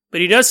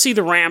 But he does see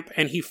the ramp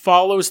and he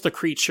follows the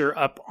creature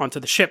up onto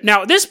the ship.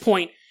 Now, at this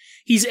point,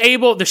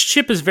 the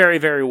ship is very,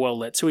 very well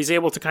lit, so he's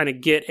able to kind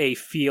of get a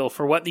feel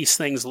for what these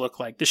things look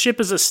like. The ship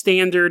is a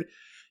standard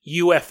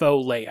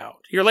UFO layout.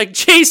 You're like,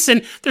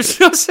 Jason, there's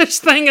no such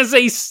thing as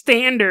a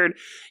standard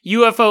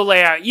UFO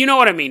layout. You know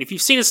what I mean. If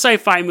you've seen a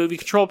sci-fi movie,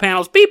 control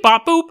panels, beep,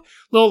 bop, boop,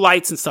 little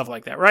lights and stuff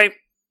like that, right?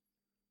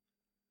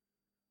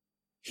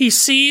 He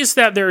sees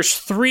that there's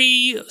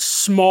 3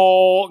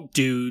 small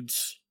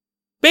dudes.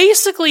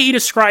 Basically, he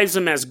describes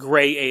them as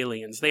gray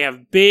aliens. They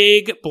have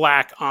big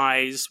black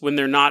eyes when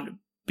they're not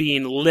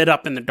being lit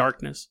up in the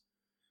darkness.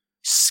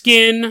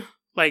 Skin...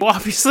 Well,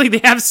 obviously they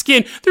have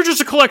skin. They're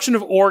just a collection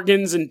of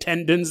organs and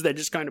tendons that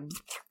just kind of...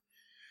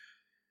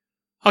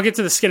 I'll get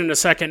to the skin in a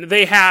second.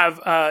 They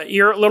have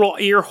little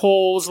ear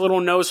holes,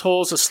 little nose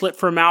holes, a slit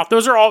for a mouth.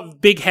 Those are all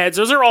big heads.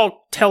 Those are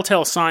all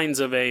telltale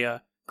signs of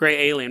a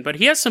gray alien. But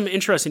he has some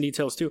interesting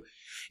details too.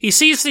 He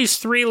sees these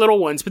 3 little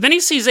ones, but then he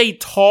sees a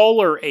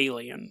taller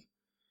alien.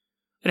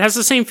 It has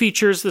the same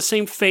features, the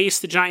same face,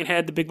 the giant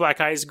head, the big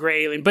black eyes,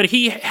 gray alien. But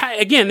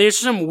again, there's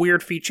some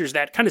weird features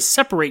that kind of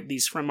separate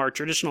these from our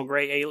traditional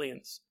gray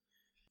aliens.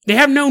 They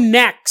have no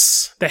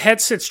necks. The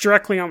head sits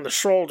directly on the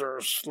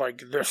shoulders,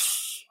 like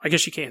this. I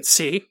guess you can't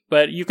see,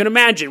 but you can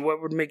imagine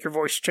what would make your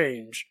voice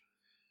change.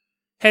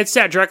 Head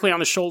sat directly on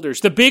the shoulders.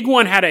 The big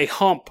one had a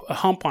hump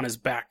on his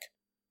back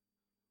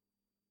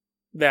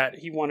that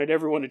he wanted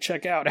everyone to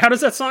check out. How does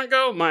that song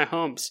go? My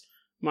humps,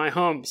 my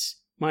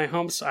humps, my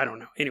humps. I don't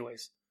know.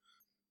 Anyways.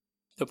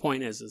 The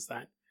point is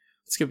that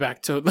let's get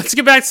back to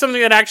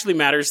something that actually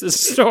matters. This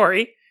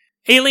story.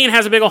 Alien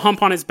has a big old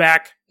hump on his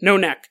back, no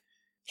neck.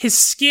 His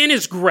skin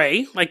is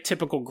gray, like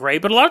typical gray,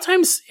 but a lot of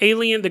times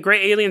the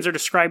gray aliens are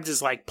described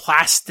as like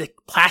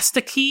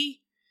plasticky,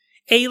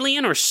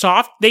 alien or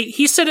soft.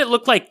 He said it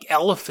looked like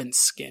elephant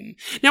skin.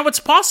 Now, it's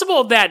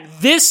possible that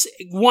this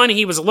one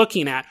he was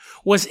looking at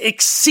was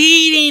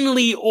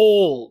exceedingly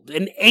old,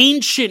 an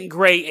ancient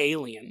gray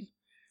alien.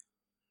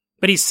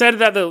 But he said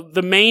that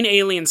the main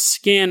alien's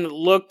skin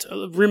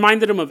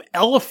reminded him of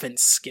elephant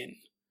skin.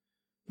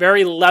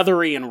 Very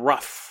leathery and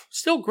rough.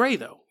 Still gray,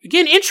 though.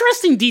 Again,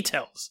 interesting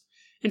details.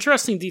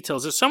 Interesting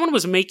details. If someone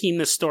was making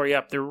this story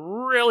up, they're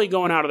really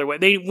going out of their way.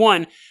 They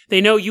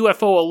know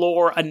UFO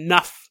lore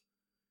enough.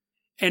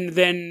 And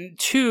then,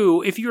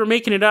 two, if you were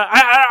making it up,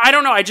 I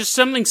don't know.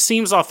 Something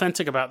seems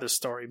authentic about this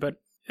story, but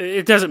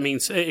it doesn't mean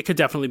it could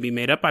definitely be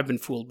made up. I've been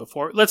fooled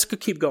before. Let's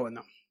keep going,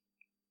 though.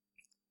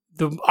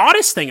 The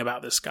oddest thing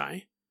about this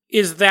guy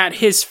is that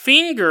his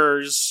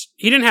fingers,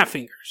 he didn't have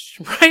fingers,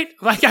 right?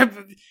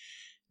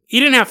 He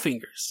didn't have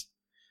fingers.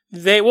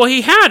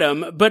 He had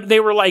them, but they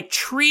were like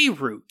tree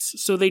roots.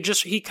 So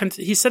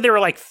he said they were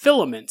like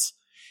filaments.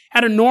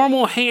 Had a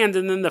normal hand,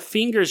 and then the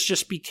fingers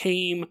just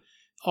became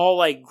all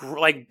like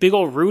big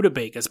old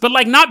rutabagas, but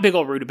like not big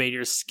old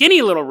rutabagas,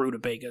 skinny little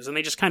rutabagas, and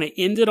they just kind of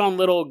ended on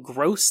little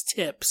gross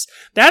tips.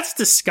 That's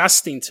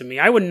disgusting to me.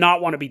 I would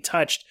not want to be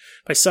touched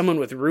by someone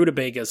with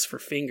rutabagas for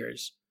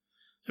fingers.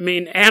 I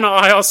mean, and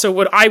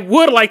I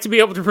would like to be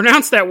able to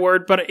pronounce that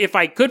word, but if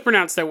I could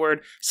pronounce that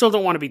word, still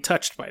don't want to be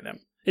touched by them.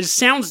 It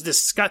sounds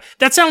disgusting.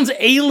 That sounds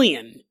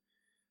alien.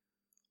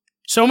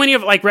 So many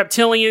of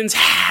reptilians,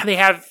 they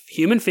have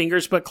human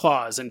fingers but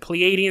claws, and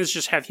Pleiadians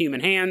just have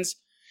human hands.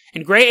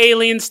 And gray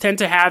aliens tend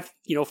to have,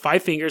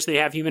 5 fingers. They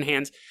have human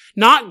hands.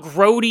 Not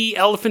grody,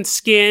 elephant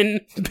skin,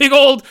 big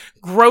old,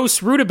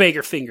 gross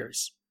rutabaga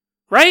fingers.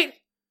 Right?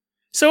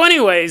 So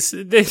anyways,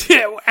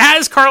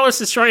 as Carlos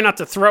is trying not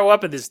to throw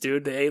up at this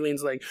dude, the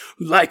alien's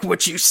like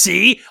what you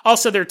see?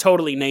 Also, they're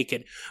totally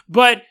naked.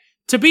 But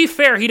to be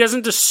fair, he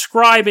doesn't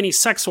describe any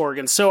sex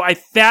organs. So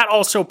that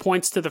also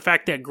points to the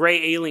fact that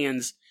gray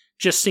aliens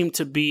just seem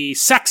to be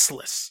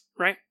sexless.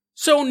 Right?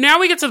 So now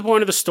we get to the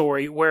point of the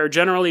story where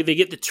generally they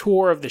get the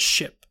tour of the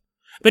ship.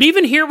 But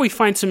even here we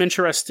find some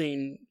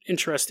interesting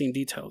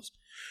details.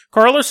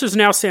 Carlos is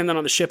now standing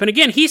on the ship. And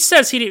again, he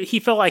says he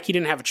felt like he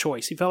didn't have a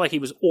choice. He felt like he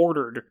was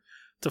ordered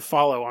to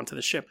follow onto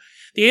the ship.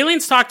 The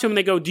aliens talk to him and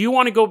they go, do you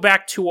want to go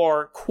back to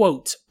our,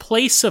 quote,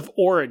 place of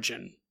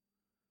origin?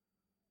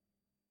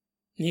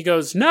 And he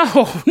goes, no,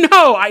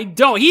 I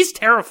don't. He's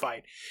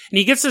terrified. And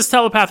he gets this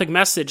telepathic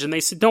message and they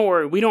said, don't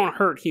worry, we don't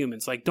hurt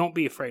humans. Don't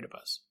be afraid of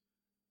us.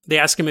 They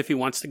ask him if he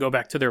wants to go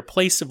back to their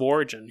place of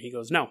origin. He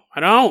goes, no, I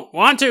don't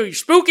want to. You're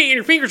spooky and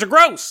your fingers are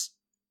gross.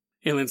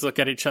 Aliens look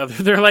at each other.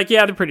 They're like,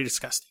 yeah, they're pretty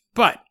disgusting.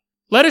 But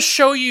let us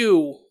show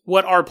you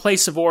what our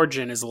place of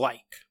origin is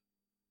like.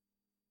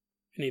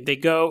 And they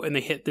go and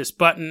they hit this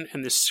button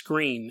and this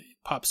screen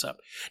pops up.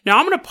 Now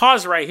I'm going to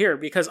pause right here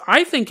because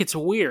I think it's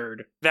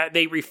weird that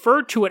they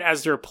refer to it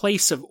as their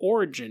place of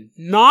origin,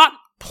 not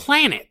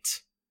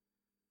planet.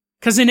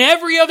 Because in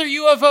every other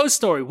UFO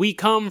story, we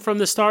come from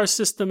the star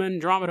system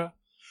Andromeda.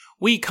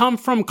 We come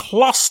from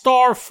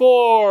Cluster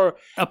 4,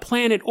 a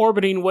planet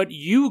orbiting what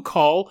you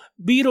call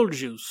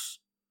Betelgeuse.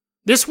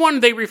 This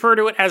one, they refer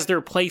to it as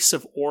their place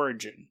of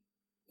origin,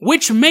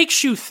 which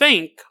makes you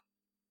think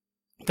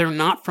they're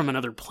not from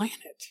another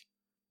planet.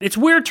 It's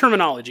weird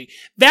terminology.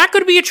 That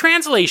could be a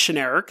translation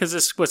error, because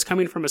this was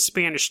coming from a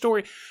Spanish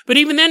story, but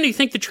even then, you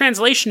think the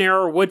translation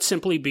error would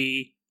simply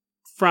be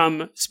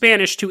from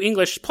Spanish to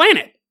English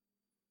planet,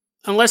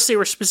 unless they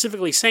were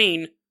specifically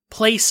saying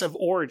place of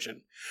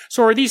origin.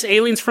 So are these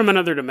aliens from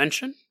another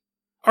dimension?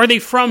 Are they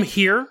from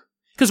here?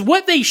 Because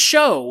what they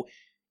show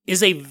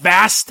is a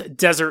vast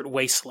desert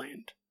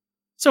wasteland.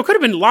 So it could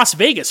have been Las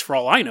Vegas for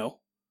all I know.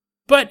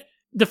 But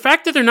the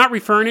fact that they're not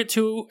referring it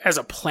to as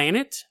a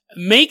planet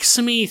makes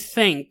me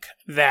think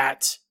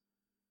that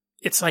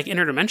it's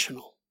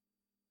interdimensional.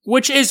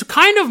 Which is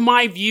kind of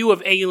my view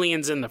of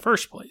aliens in the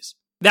first place.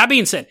 That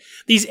being said,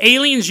 these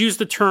aliens use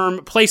the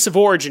term place of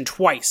origin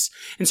twice.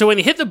 And so when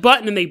they hit the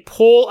button and they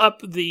pull up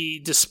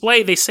the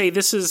display, they say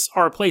this is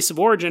our place of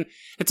origin.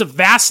 It's a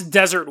vast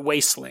desert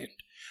wasteland.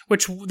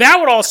 Which that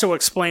would also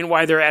explain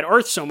why they're at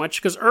Earth so much,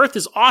 because Earth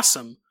is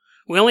awesome.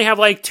 We only have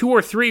 2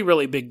 or 3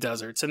 really big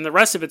deserts, and the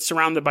rest of it's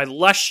surrounded by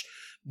lush,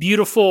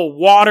 beautiful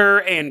water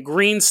and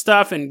green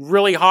stuff and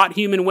really hot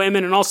human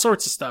women and all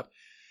sorts of stuff.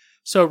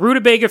 So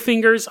rutabaga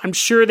fingers, I'm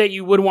sure that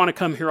you would want to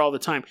come here all the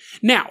time.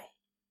 Now,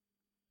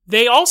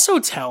 they also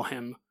tell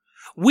him,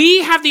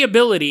 we have the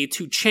ability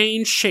to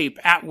change shape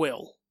at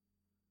will.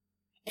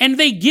 And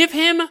they give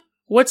him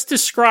what's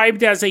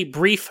described as a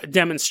brief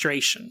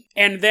demonstration.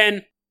 And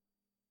then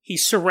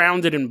he's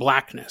surrounded in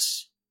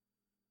blackness.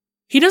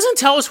 He doesn't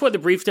tell us what the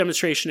brief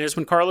demonstration is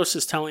when Carlos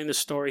is telling the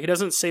story. He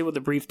doesn't say what the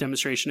brief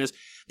demonstration is.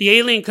 The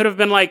alien could have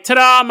been like,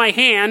 ta-da, my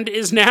hand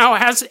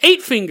has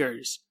 8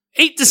 fingers.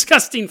 8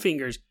 disgusting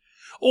fingers.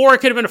 Or it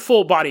could have been a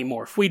full body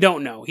morph. We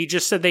don't know. He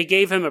just said they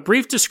gave him a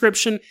brief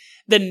description.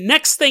 The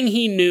next thing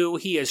he knew,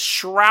 he is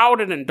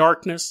shrouded in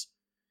darkness.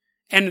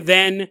 And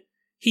then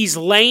he's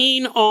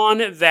laying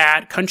on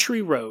that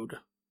country road.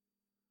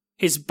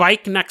 His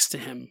bike next to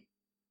him.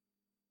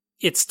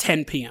 It's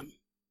 10 p.m.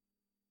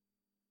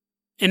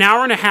 An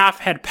hour and a half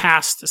had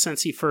passed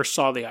since he first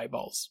saw the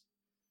eyeballs.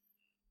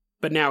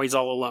 But now he's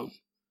all alone.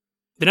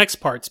 The next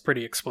part's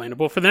pretty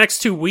explainable. For the next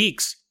 2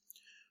 weeks,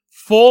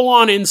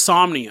 full-on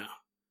insomnia.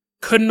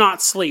 Could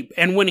not sleep.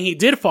 And when he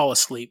did fall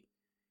asleep,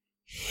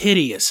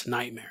 hideous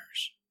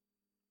nightmares.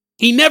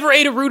 He never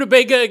ate a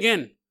rutabaga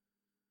again.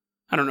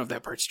 I don't know if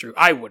that part's true.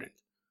 I wouldn't.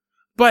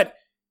 But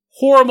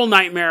horrible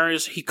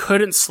nightmares. He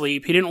couldn't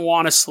sleep. He didn't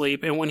want to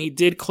sleep. And when he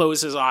did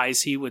close his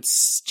eyes, he would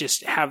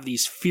just have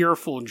these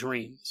fearful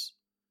dreams.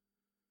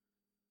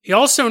 He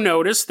also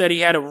noticed that he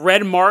had a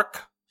red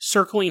mark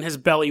circling his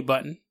belly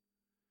button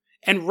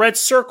and red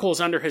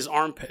circles under his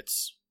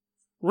armpits.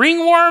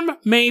 Ringworm?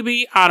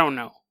 Maybe. I don't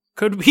know.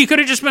 He could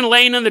have just been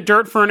laying in the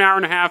dirt for an hour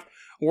and a half.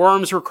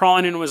 Worms were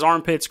crawling into his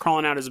armpits,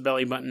 crawling out his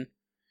belly button.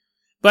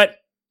 But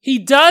he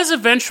does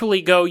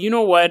eventually go, you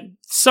know what?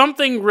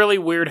 Something really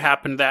weird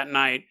happened that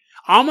night.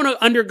 I'm going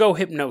to undergo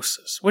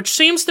hypnosis, which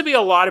seems to be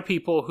a lot of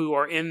people who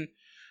are in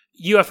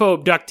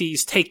UFO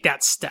abductees take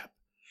that step.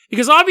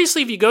 Because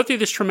obviously, if you go through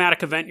this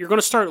traumatic event, you're going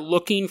to start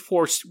looking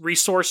for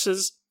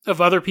resources of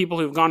other people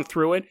who've gone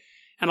through it.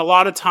 And a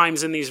lot of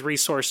times in these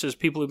resources,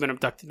 people who've been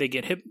abducted, they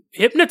get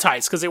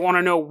hypnotized because they want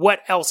to know what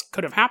else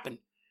could have happened.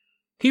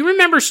 He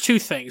remembers 2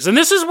 things. And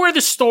this is where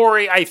the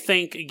story, I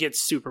think, gets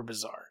super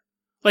bizarre.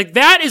 Like,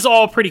 that is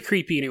all pretty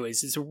creepy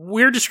anyways. It's a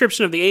weird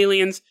description of the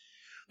aliens.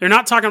 They're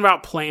not talking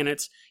about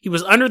planets. He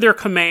was under their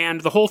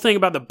command. The whole thing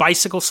about the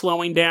bicycle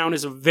slowing down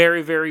is a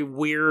very, very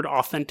weird,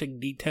 authentic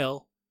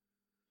detail.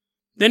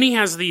 Then he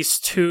has these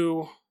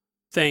 2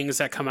 things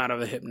that come out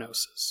of the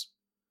hypnosis.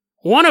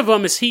 One of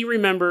them is he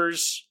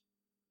remembers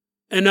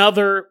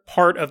another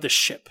part of the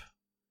ship.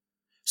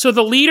 So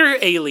the leader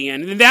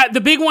alien,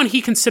 the big one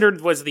he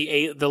considered was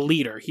the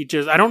leader.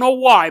 I don't know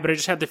why, but I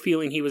just had the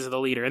feeling he was the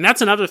leader. And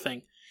that's another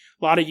thing.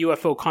 A lot of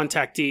UFO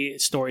contactee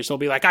stories will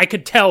be like, I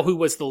could tell who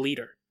was the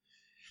leader.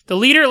 The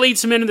leader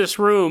leads him into this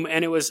room,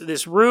 and it was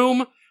this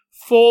room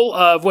full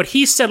of what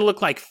he said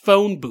looked like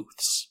phone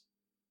booths.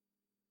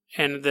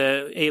 And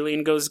the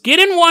alien goes, get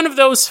in one of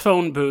those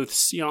phone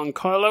booths, young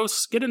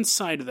Carlos. Get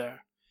inside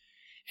there.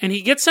 And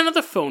he gets into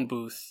the phone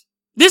booth.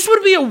 This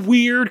would be a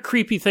weird,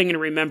 creepy thing to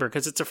remember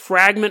because it's a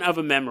fragment of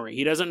a memory.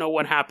 He doesn't know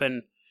what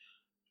happened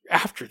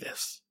after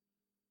this.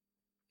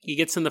 He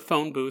gets in the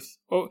phone booth.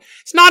 Oh,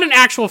 it's not an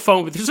actual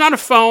phone booth. There's not a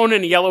phone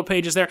and yellow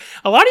pages there.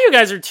 A lot of you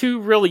guys are too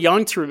really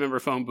young to remember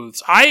phone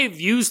booths. I've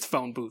used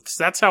phone booths.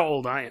 That's how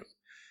old I am.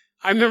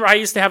 I remember I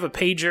used to have a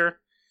pager.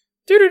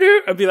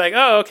 Doo-doo-doo. I'd be like,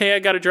 oh, okay, I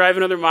got to drive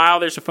another mile.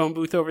 There's a phone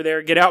booth over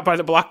there. Get out by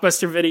the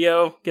Blockbuster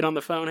Video. Get on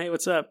the phone. Hey,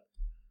 what's up?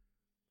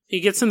 He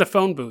gets in the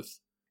phone booth,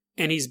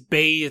 and he's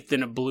bathed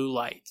in a blue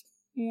light.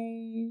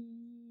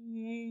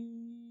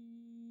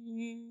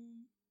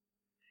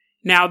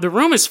 Now, the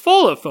room is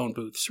full of phone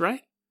booths,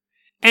 right?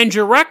 And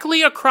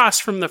directly across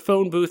from the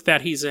phone booth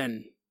that he's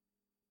in,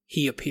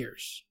 he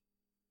appears.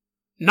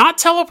 Not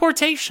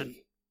teleportation.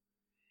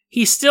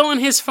 He's still in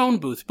his phone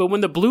booth, but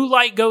when the blue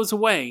light goes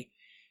away,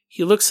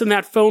 he looks in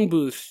that phone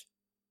booth,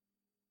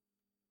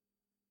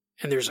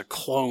 and there's a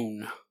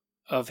clone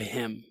of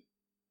him.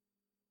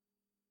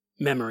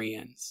 Memory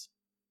ends.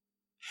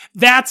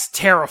 That's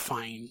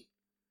terrifying.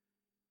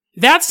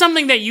 That's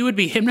something that you would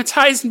be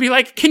hypnotized and be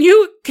like, can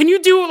you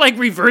do like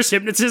reverse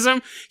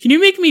hypnotism? Can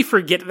you make me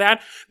forget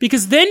that?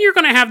 Because then you're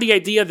going to have the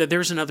idea that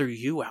there's another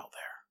you out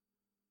there.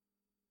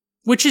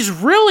 Which is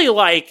really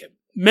like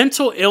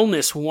mental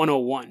illness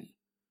 101.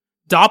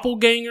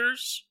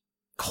 Doppelgangers,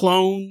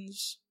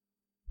 clones.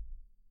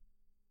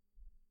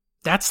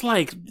 That's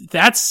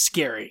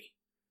scary.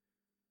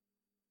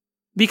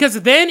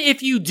 Because then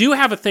if you do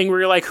have a thing where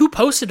you're like, who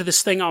posted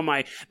this thing on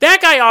my...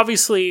 That guy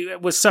obviously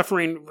was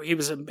suffering, he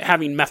was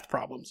having meth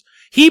problems.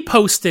 He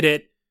posted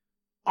it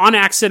on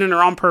accident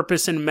or on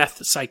purpose in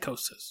meth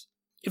psychosis.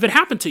 If it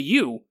happened to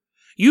you,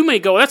 you may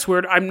go, that's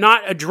weird, I'm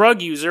not a drug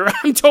user,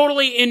 I'm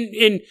totally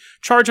in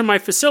charge of my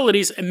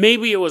facilities, and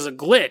maybe it was a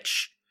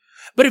glitch.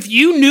 But if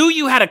you knew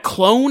you had a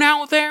clone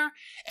out there,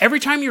 every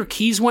time your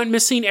keys went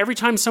missing, every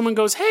time someone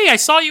goes, hey, I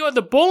saw you at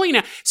the bowling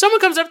alley. Someone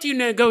comes up to you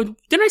and go,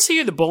 didn't I see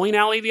you at the bowling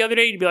alley the other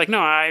day? You'd be like, no,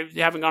 I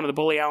haven't gone to the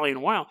bowling alley in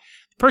a while.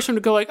 The person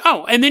would go like,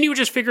 oh, and then you would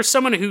just figure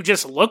someone who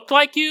just looked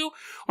like you,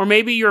 or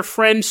maybe your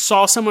friend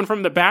saw someone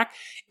from the back.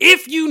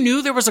 If you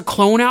knew there was a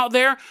clone out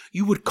there,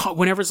 you would call,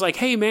 whenever it's like,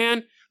 hey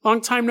man, long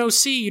time no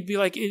see, you'd be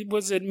like,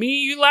 was it me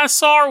you last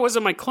saw, or was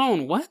it my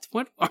clone? What?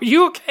 Are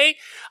you okay?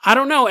 I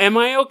don't know. Am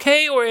I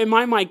okay, or am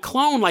I my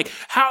clone? Like,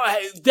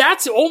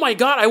 oh my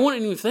God, I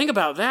wouldn't even think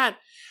about that.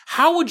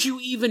 How would you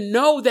even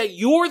know that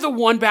you're the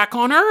one back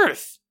on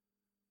Earth?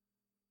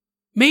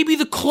 Maybe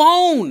the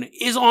clone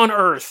is on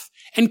Earth,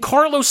 and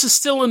Carlos is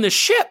still in the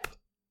ship.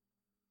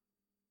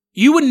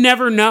 You would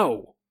never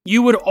know.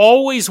 You would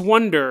always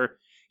wonder.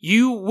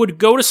 You would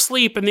go to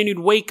sleep and then you'd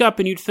wake up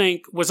and you'd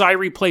think, was I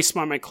replaced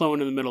by my clone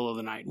in the middle of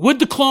the night? Would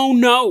the clone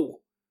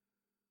know?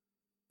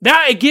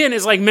 That again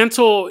is like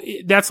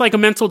that's like a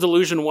mental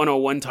delusion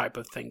 101 type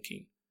of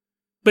thinking.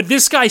 But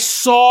this guy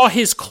saw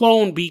his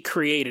clone be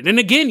created. And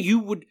again,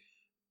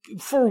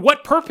 for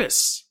what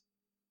purpose?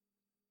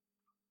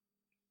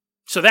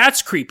 So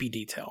that's creepy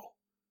detail.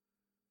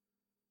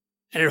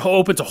 And it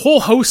opens a whole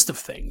host of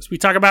things. We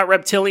talk about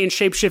reptilian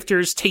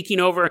shapeshifters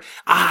taking over.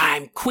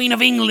 I'm Queen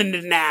of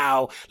England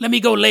now. Let me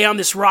go lay on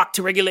this rock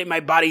to regulate my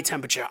body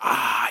temperature.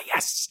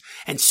 Yes.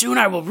 And soon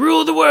I will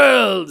rule the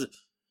world.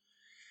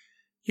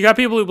 You got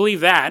people who believe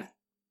that.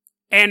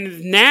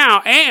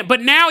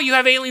 But now you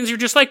have aliens who are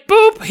just like,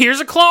 boop, here's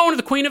a clone of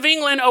the Queen of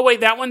England. Oh, wait,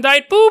 that one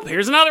died. Boop,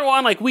 here's another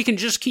one. Like, we can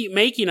just keep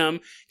making them,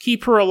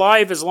 keep her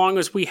alive as long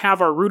as we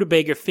have our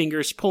rutabaga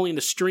fingers pulling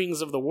the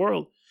strings of the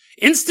world.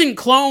 Instant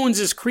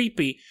clones is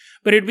creepy,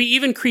 but it'd be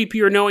even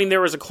creepier knowing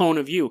there was a clone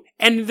of you.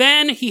 And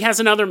then he has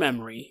another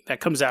memory that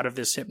comes out of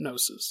this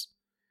hypnosis.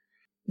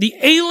 The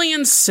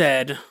aliens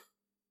said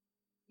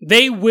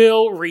they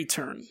will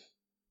return.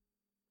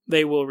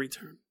 They will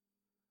return.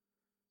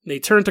 They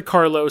turn to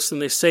Carlos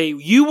and they say,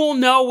 you will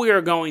know we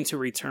are going to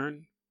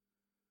return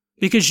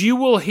because you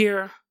will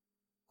hear,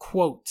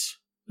 quote,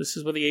 this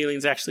is what the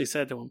aliens actually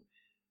said to him.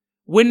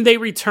 When they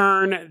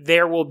return,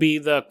 there will be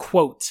the,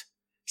 quote,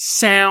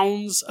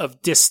 sounds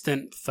of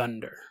distant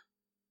thunder.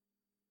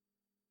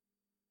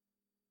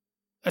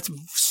 That's a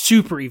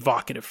super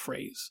evocative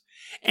phrase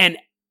and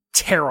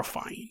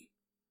terrifying.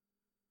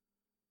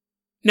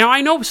 Now,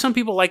 I know some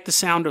people like the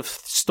sound of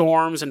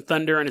storms and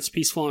thunder and it's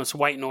peaceful and it's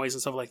white noise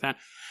and stuff like that.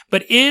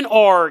 But in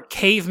our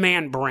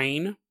caveman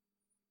brain,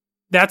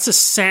 that's a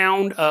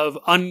sound of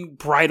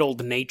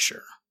unbridled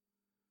nature.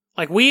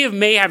 Like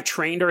may have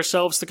trained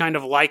ourselves to kind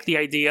of like the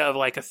idea of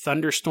like a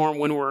thunderstorm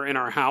when we're in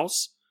our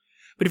house.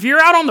 But if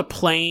you're out on the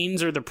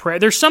plains or the prairie,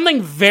 there's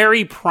something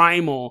very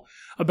primal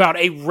about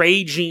a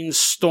raging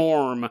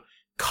storm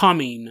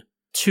coming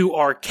to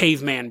our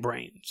caveman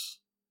brains.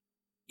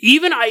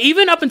 Even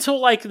up until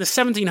like the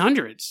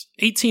 1700s,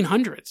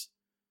 1800s.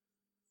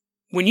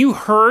 When you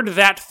heard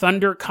that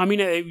thunder coming,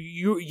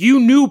 you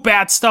knew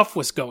bad stuff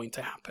was going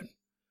to happen.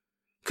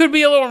 Could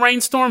be a little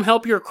rainstorm,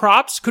 help your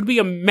crops. Could be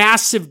a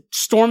massive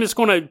storm that's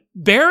going to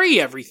bury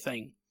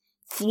everything,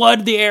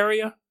 flood the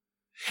area.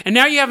 And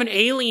now you have an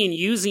alien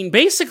using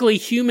basically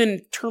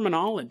human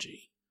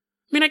terminology.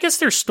 I mean, I guess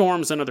there's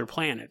storms on other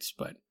planets,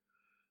 but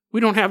we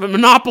don't have a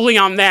monopoly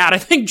on that. I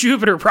think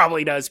Jupiter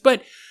probably does.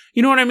 But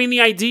you know what I mean?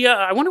 The idea,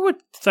 I wonder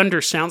what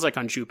thunder sounds like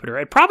on Jupiter.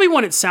 It probably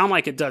wouldn't sound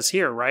like it does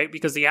here, right?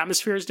 Because the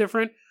atmosphere is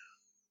different.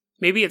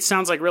 Maybe it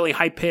sounds like really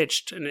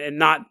high-pitched and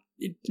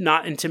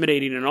not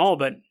intimidating at all.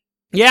 But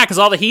yeah, because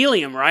all the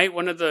helium, right?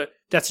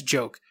 That's a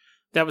joke.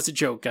 That was a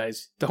joke,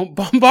 guys. Don't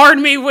bombard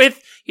me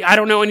with, I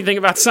don't know anything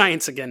about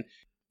science again.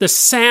 The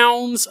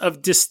sounds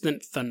of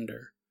distant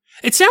thunder.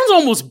 It sounds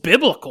almost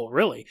biblical,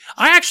 really.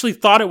 I actually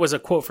thought it was a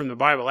quote from the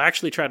Bible. I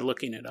actually tried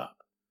looking it up.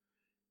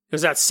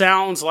 Because that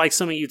sounds like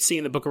something you'd see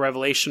in the book of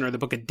Revelation or the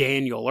book of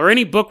Daniel or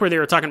any book where they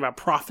were talking about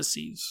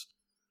prophecies.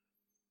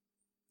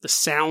 The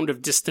sound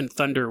of distant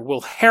thunder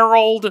will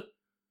herald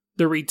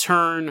the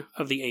return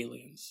of the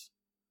aliens.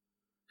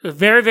 A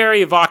very,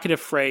 very evocative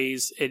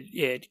phrase.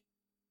 It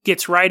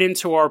gets right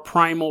into our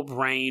primal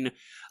brain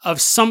of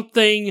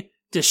something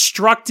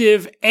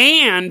destructive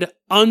and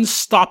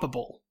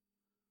unstoppable.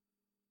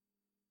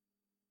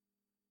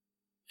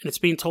 And it's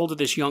being told to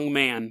this young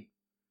man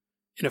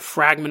in a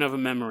fragment of a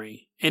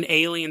memory, and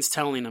aliens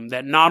telling him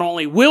that not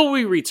only will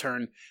we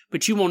return,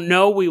 but you will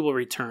know we will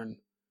return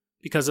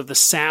because of the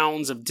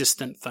sounds of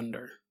distant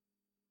thunder.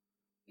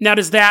 Now,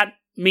 does that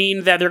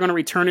mean that they're going to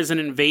return as an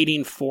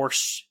invading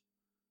force?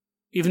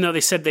 Even though they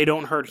said they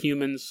don't hurt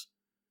humans.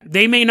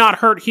 They may not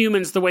hurt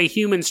humans the way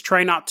humans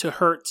try not to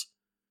hurt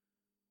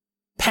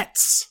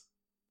pets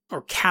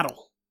or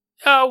cattle.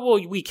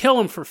 Well, we kill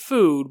them for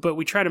food, but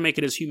we try to make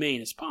it as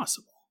humane as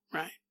possible,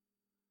 right?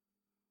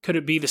 Could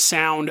it be the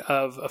sound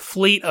of a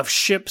fleet of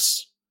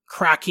ships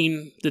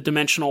cracking the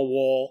dimensional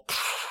wall?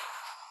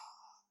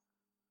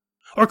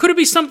 Or could it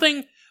be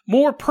something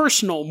more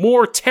personal,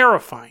 more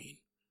terrifying?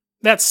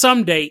 That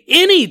someday,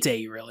 any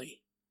day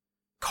really,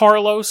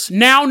 Carlos,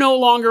 now no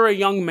longer a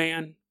young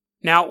man,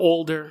 now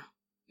older,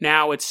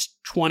 now it's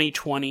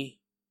 2020.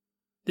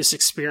 This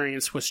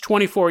experience was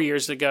 24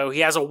 years ago.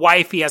 He has a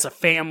wife, he has a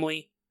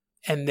family,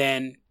 and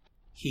then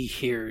he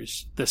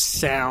hears the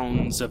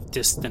sounds of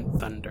distant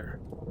thunder.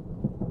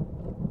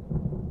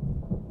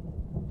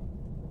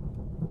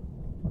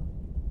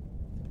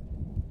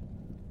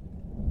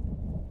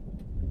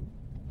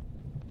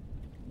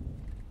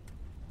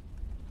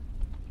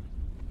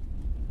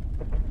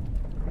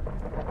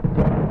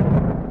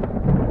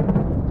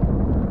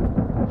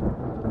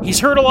 He's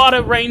heard a lot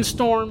of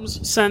rainstorms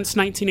since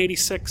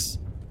 1986,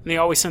 and they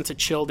always sent a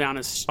chill down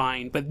his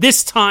spine. But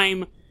this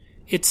time,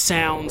 it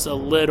sounds a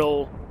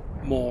little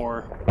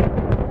more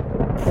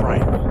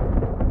primal.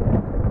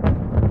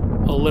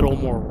 A little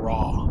more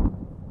raw.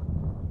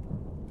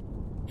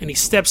 And he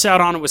steps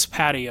out onto his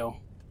patio,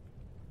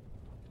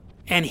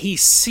 and he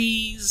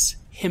sees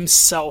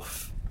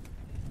himself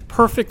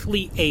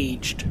perfectly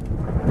aged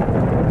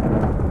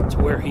to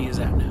where he is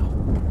at now.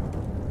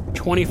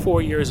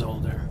 24 years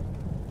older.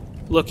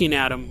 Looking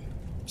at him,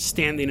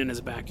 standing in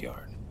his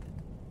backyard.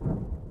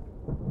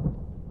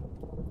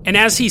 And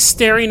as he's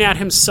staring at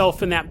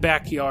himself in that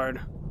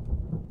backyard,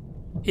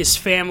 his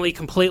family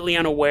completely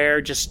unaware,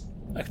 just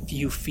a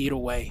few feet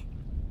away,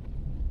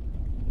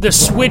 The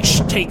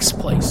switch takes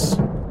place.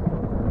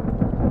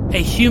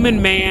 A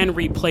human man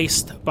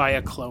replaced by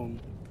a clone.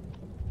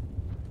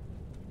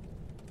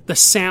 The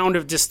sound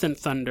of distant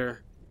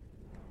thunder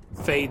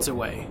fades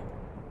away.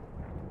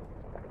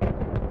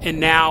 And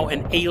now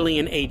an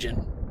alien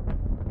agent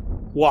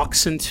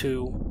walks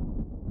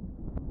into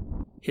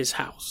his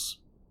house,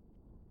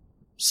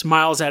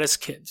 smiles at his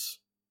kids,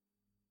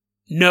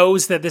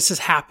 knows that this has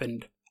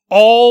happened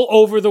all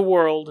over the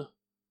world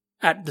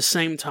at the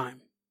same time.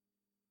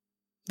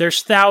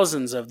 There's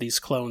thousands of these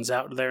clones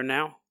out there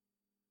now,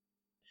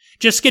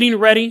 just getting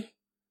ready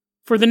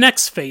for the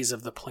next phase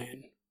of the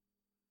plan.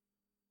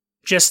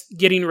 Just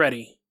getting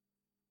ready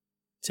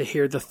to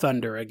hear the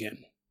thunder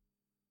again.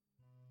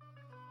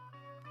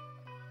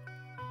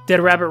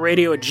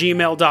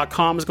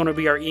 DeadRabbitRadio@gmail.com is going to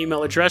be our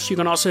email address. You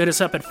can also hit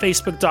us up at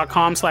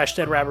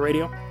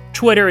Facebook.com/DeadRabbitRadio.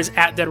 Twitter is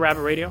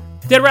 @DeadRabbitRadio.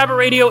 Dead Rabbit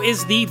Radio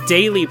is the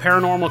daily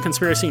paranormal,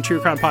 conspiracy, and true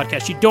crime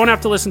podcast. You don't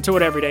have to listen to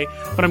it every day,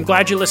 but I'm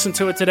glad you listened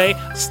to it today.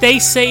 Stay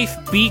safe,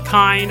 be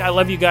kind. I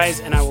love you guys,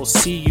 and I will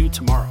see you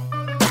tomorrow.